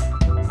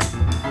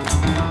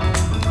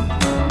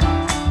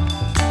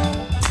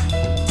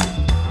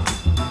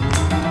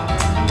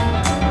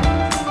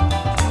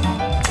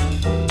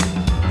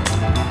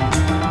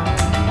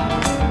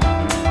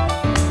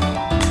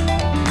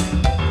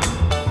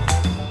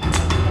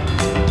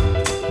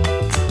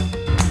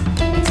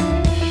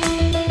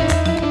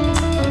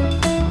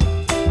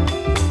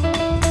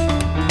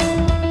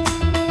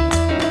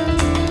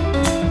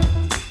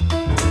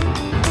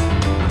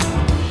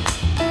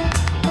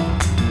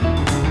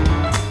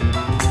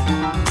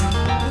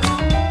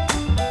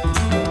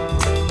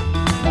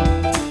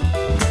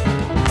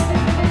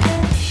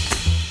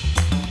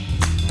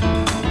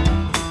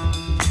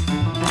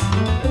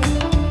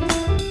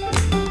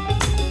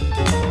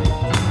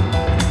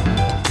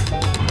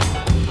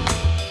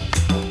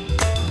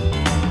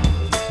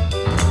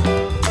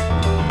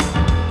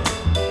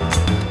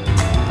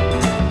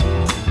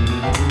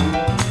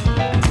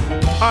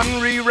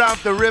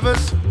 Unreroute the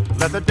rivers,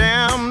 let the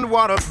damned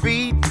water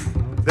beat.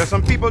 There's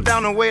some people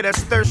down the way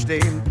that's thirsty,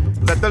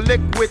 let the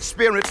liquid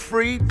spirit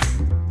free.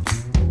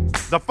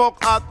 The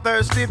folk are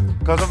thirsty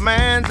because of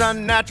man's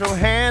unnatural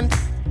hand.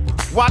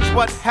 Watch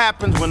what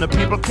happens when the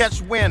people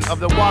catch wind of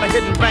the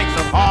water-hidden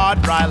banks of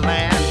hard, dry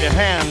land. Clap your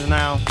hands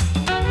now.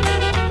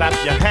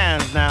 Clap your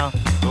hands now.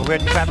 Go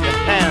ahead and clap your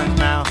hands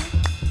now.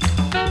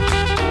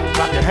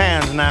 Clap your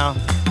hands now.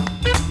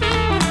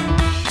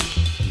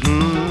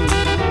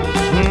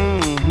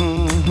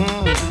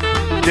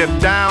 Dip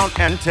down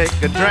and take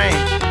a drink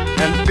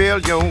and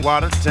fill your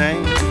water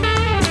tank.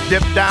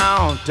 Dip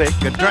down, take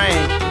a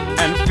drink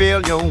and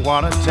fill your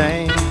water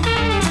tank.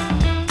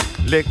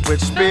 Liquid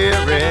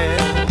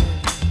spirit.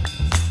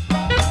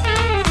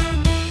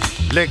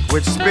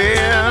 Liquid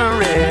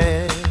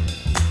spirit,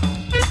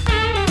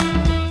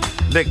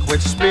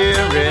 liquid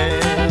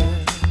spirit,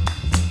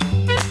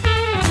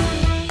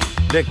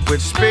 liquid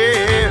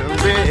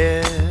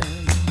spirit.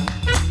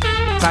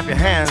 Clap your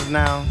hands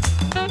now.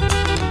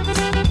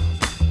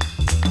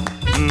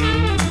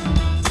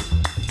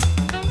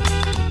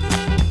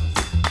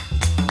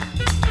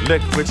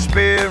 Liquid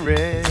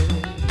spirit.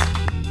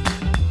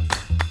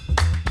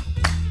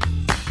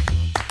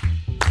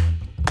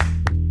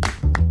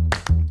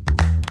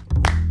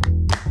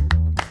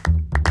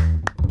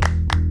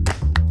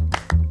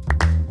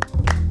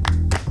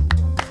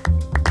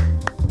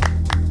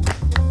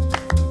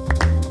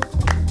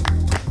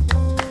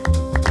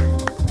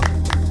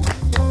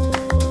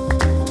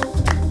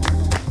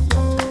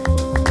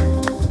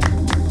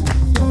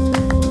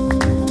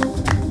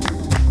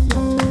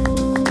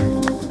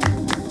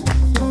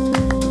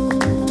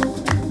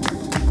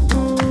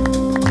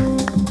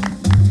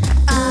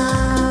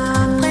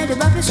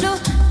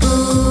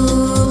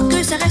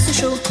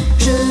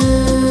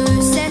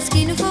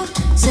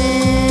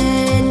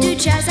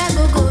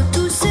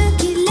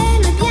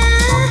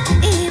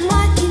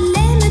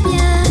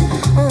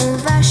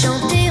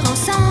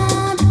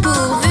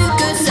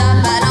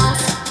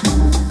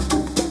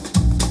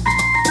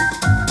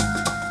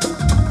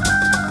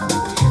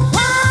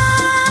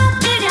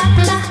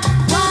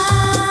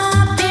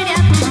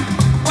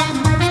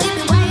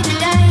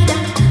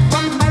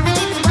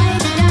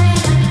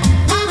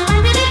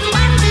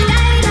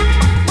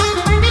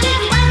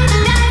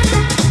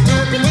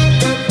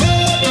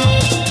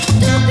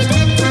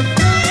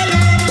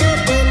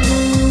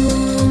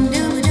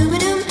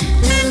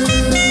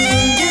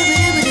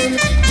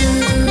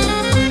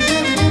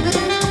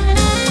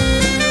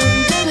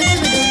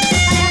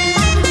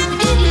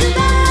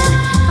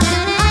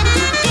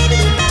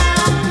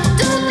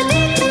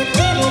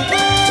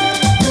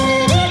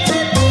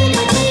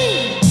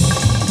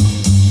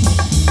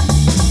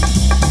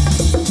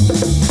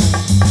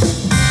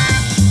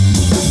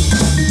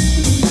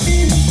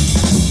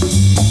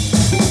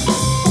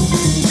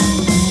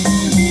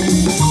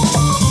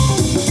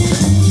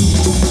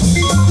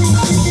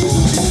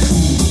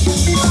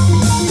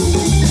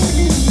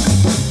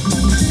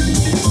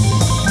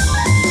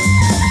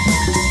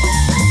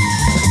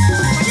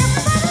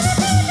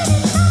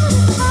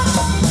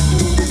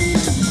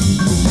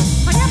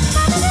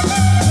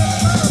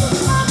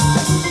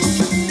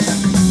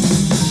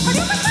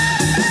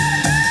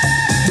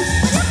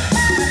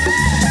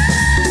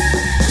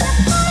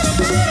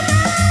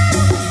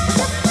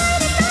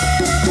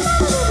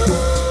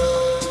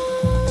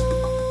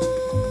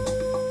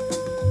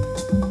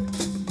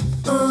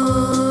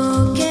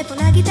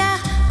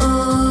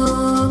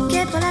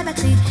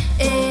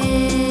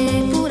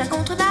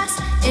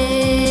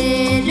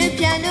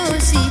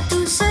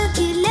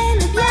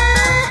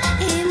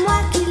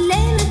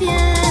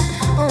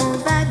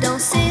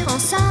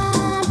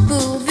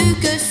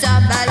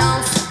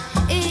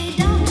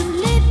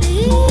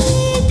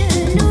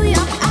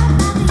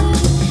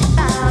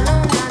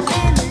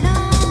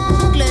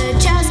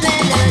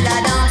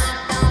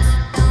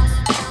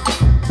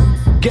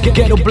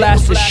 Ghetto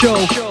Blaster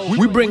Show.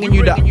 We bringing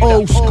you the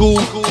old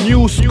school,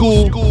 new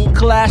school,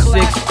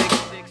 classics.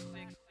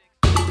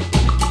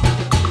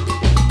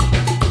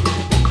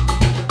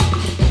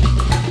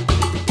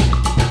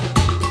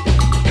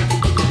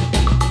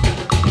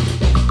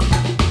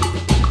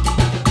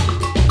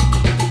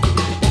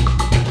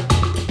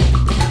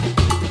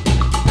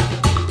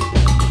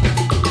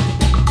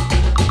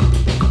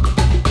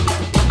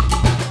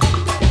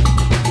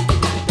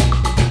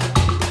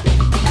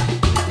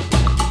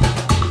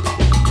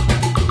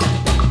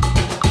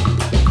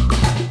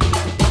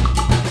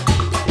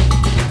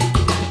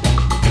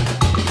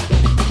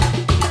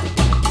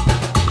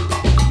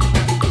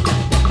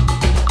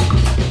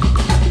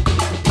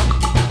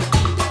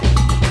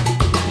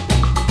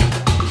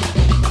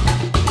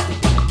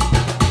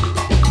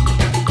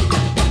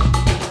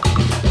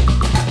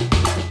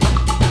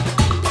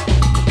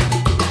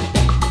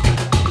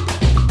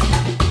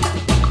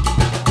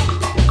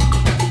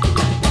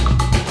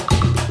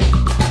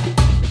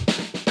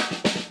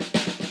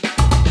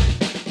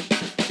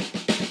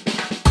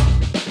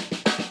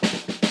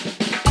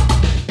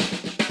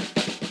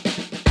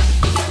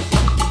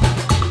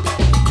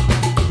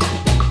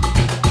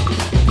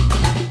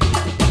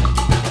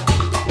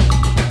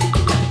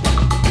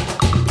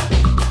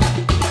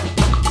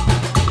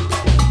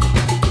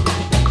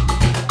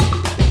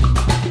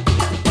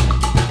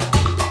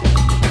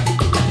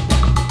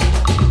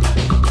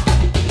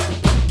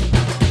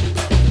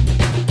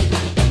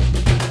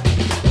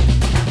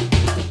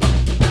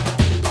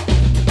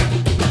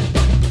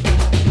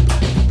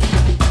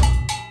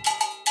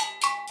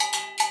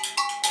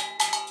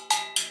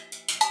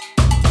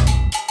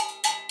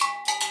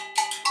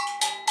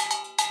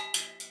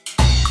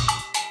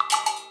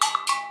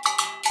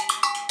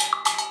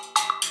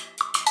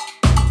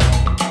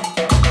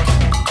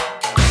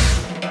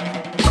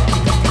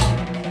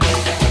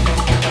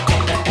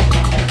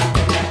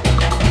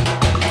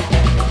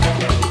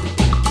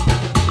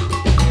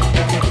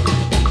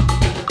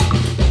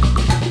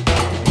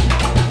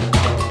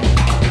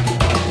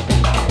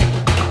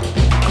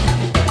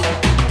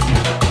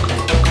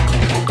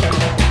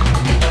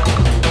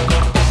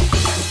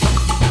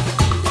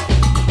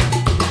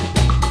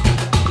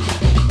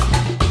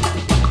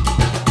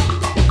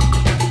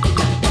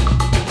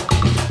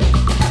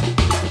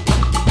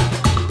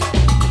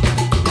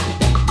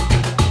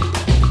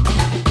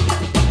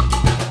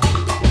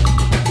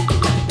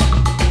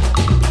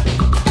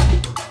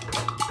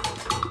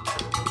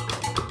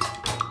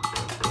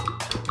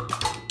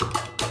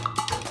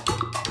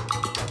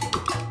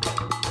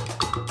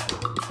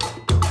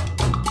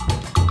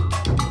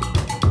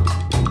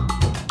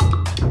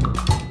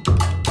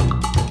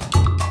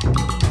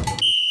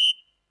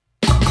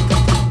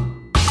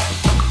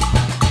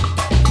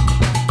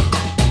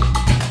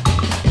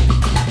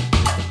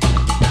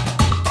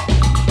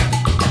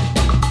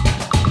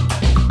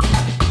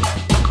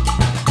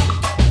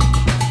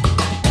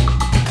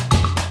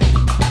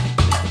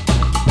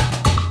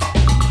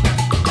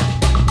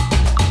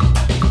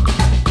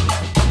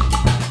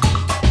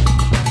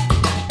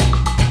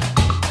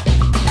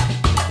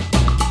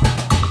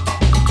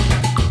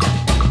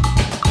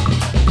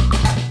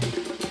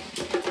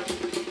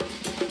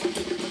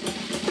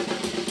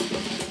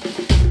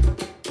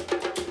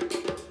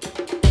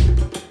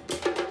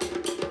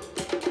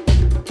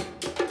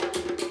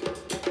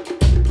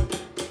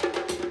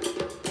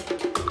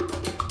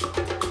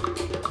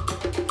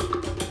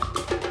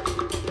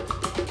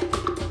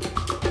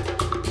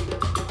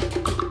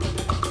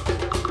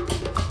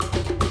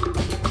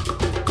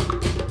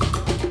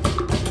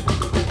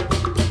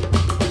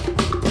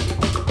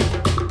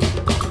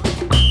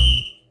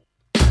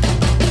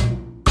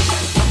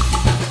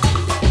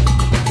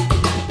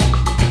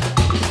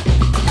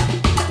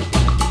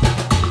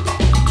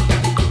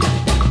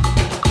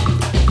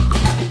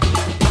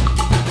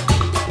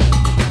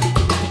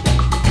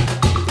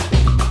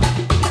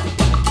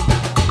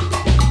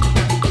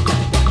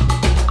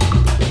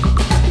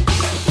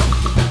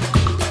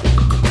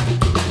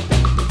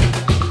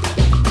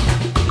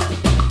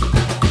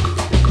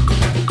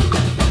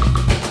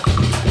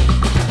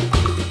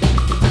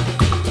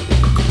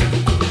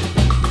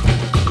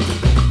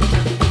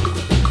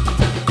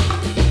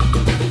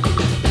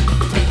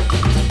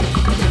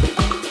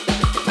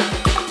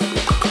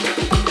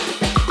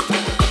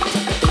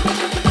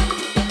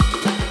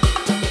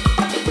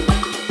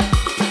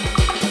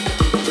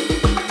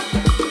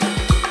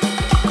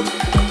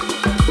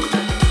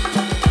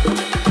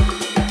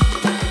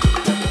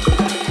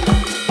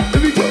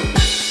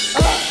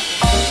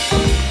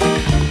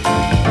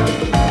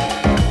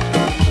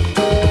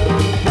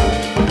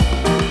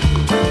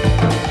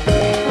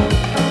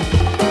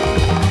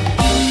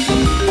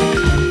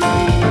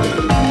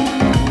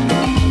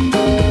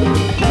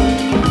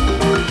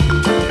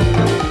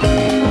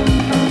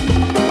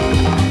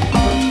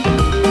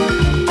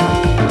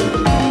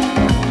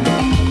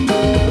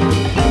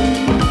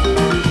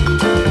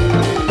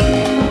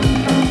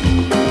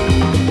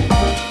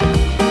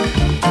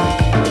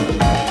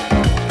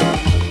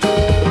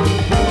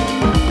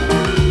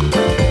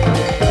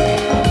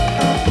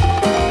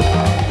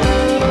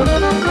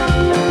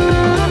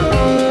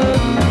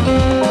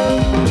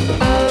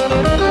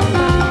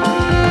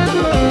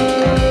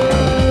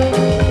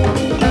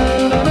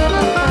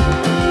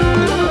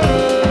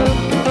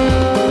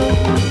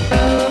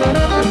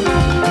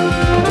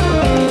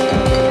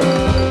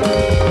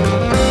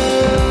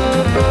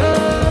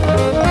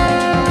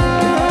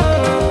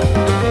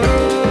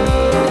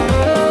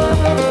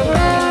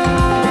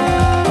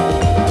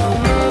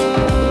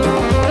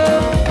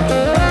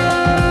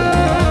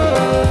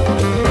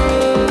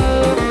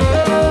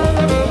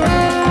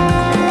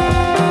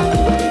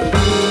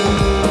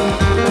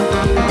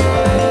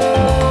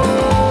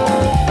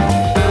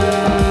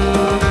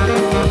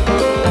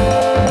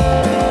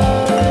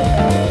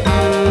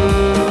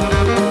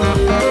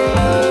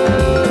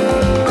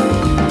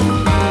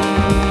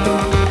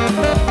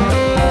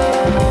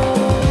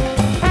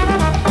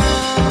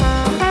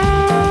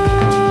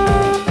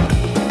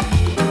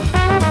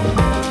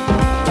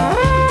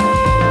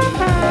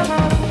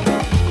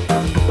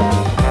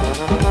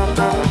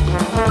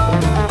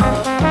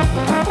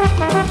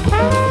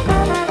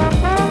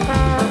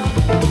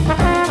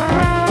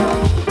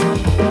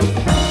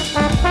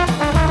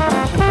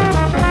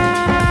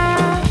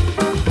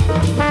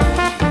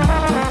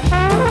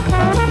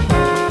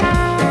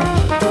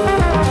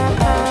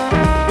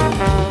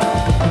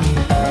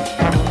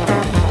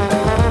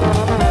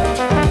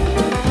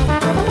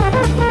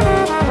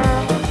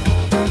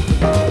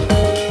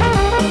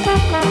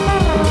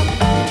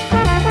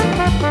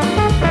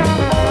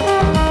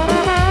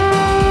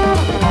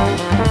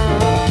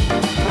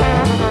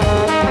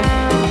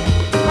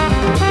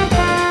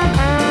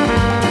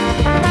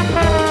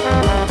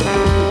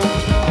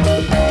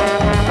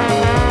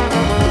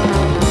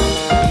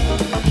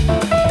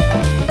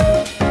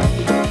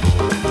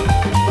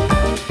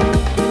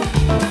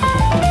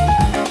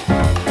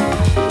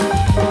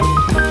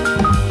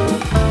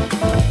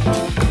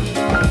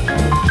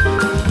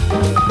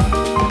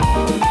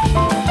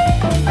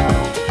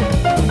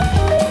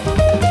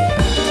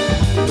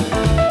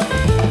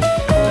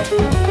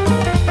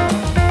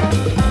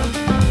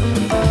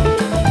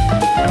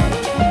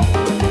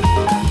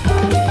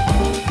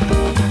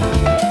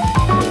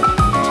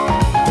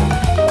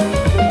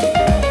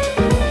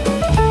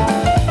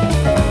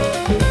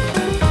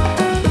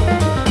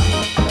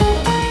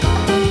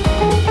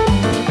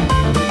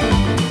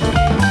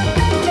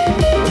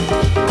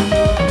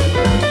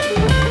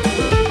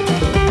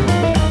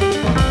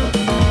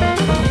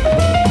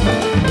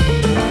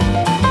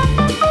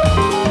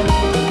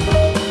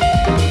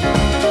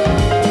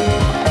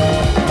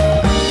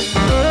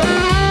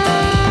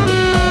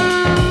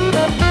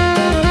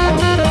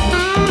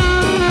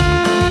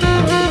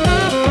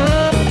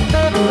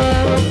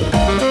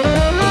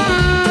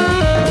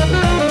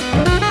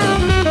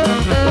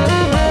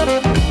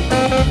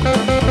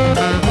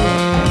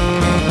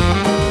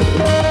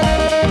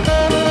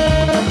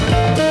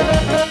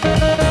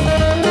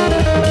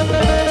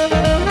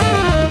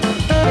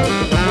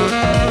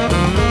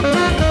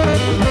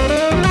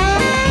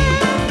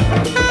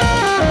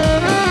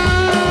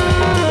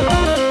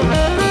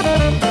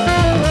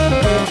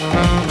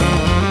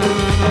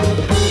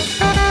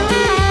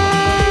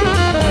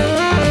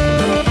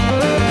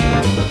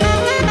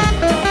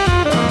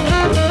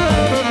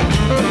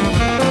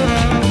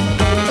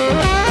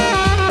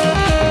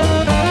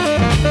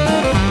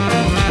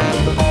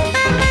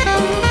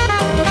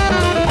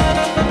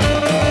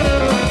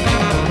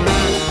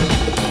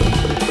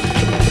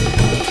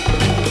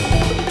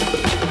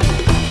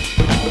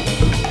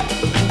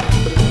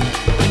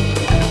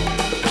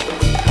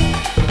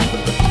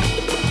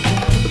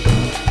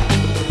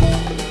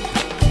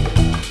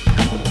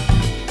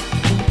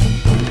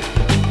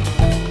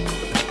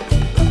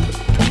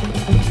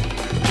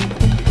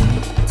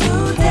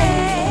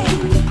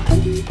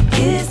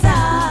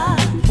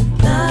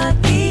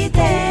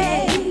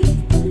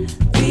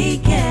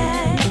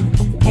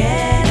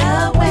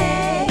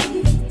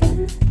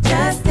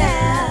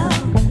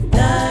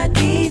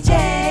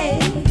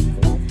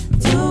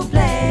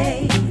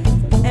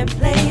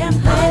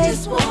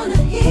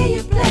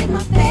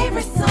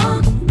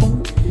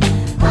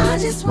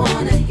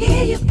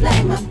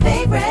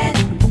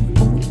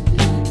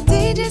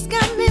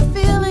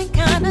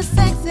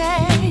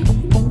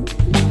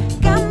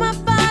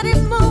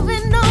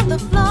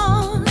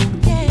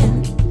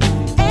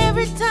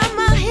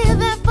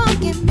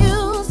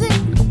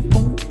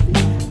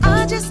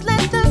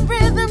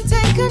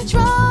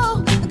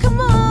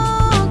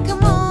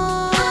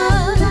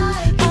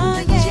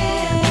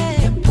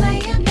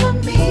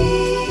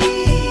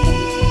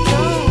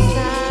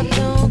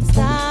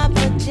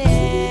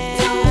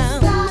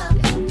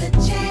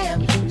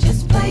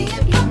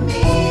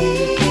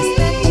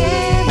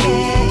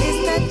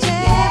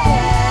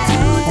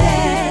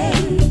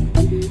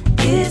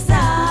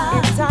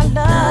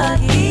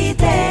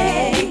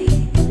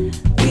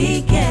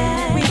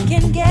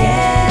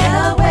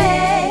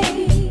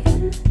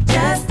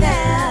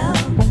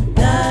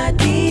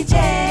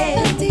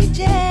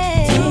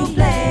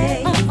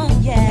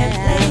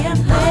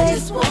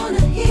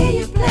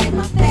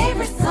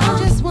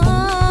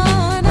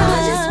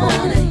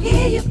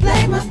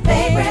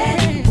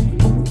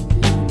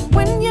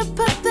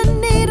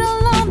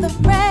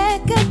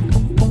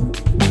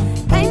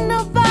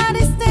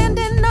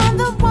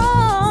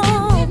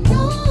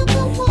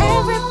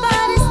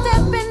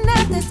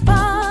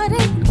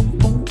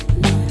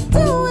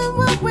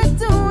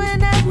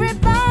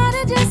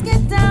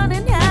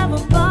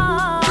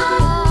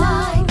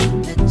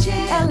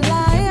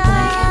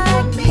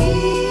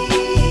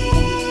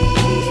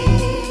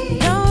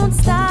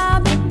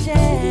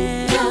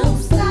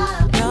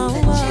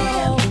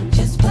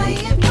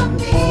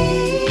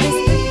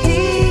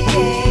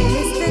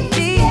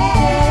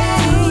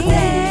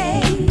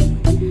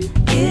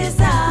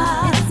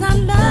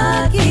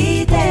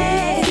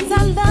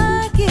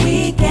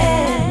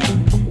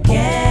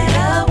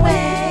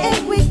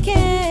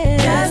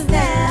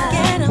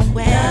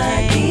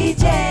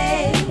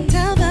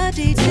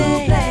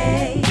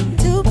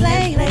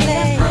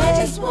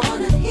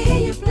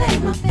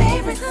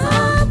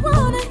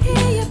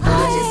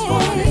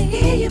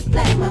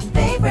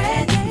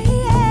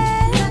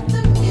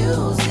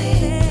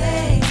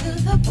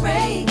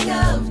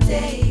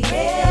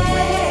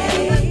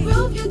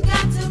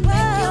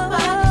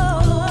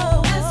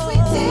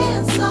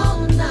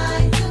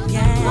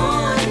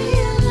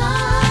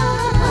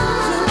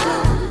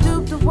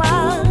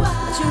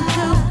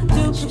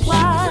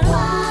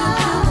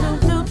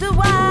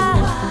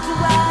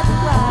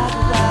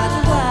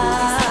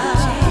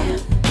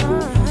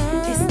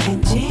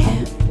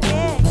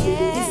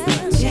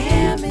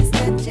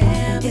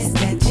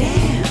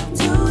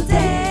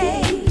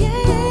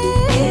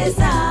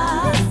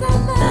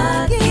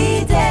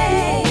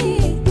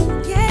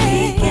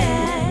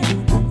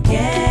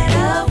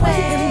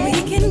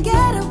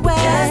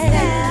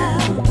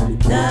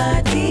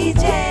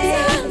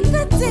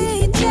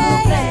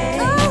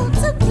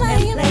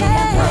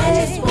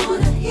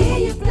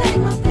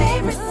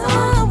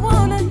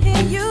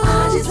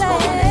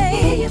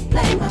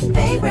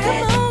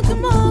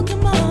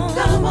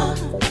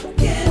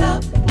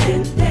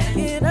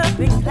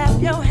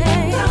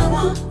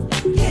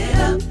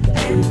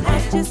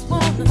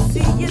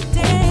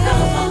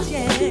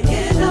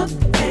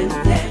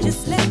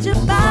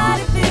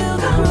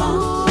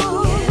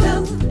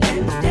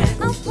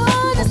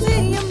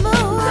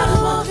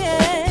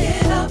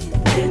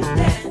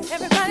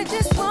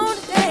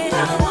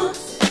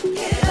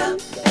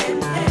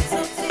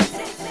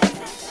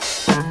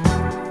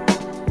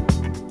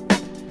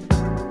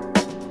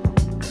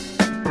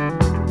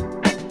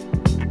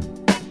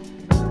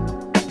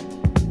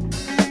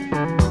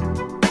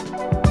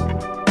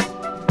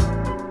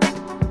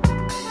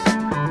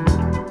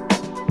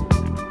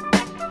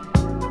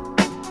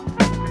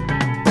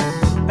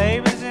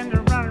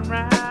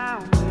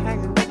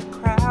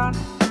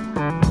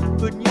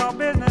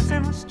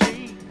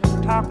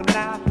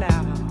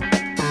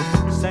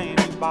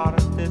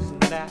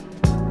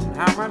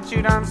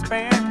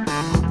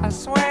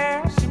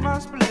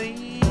 must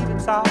believe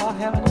it's all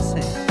heaven to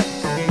say.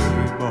 Hey,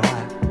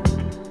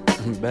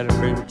 boy, better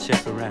bring the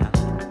check around.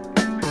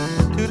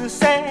 To the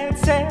sad,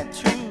 sad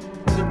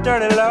truth, the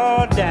dirty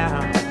low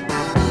down.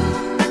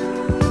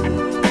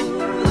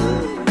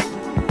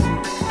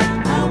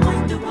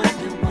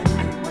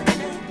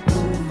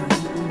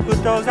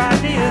 Put those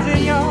ideas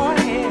in your head.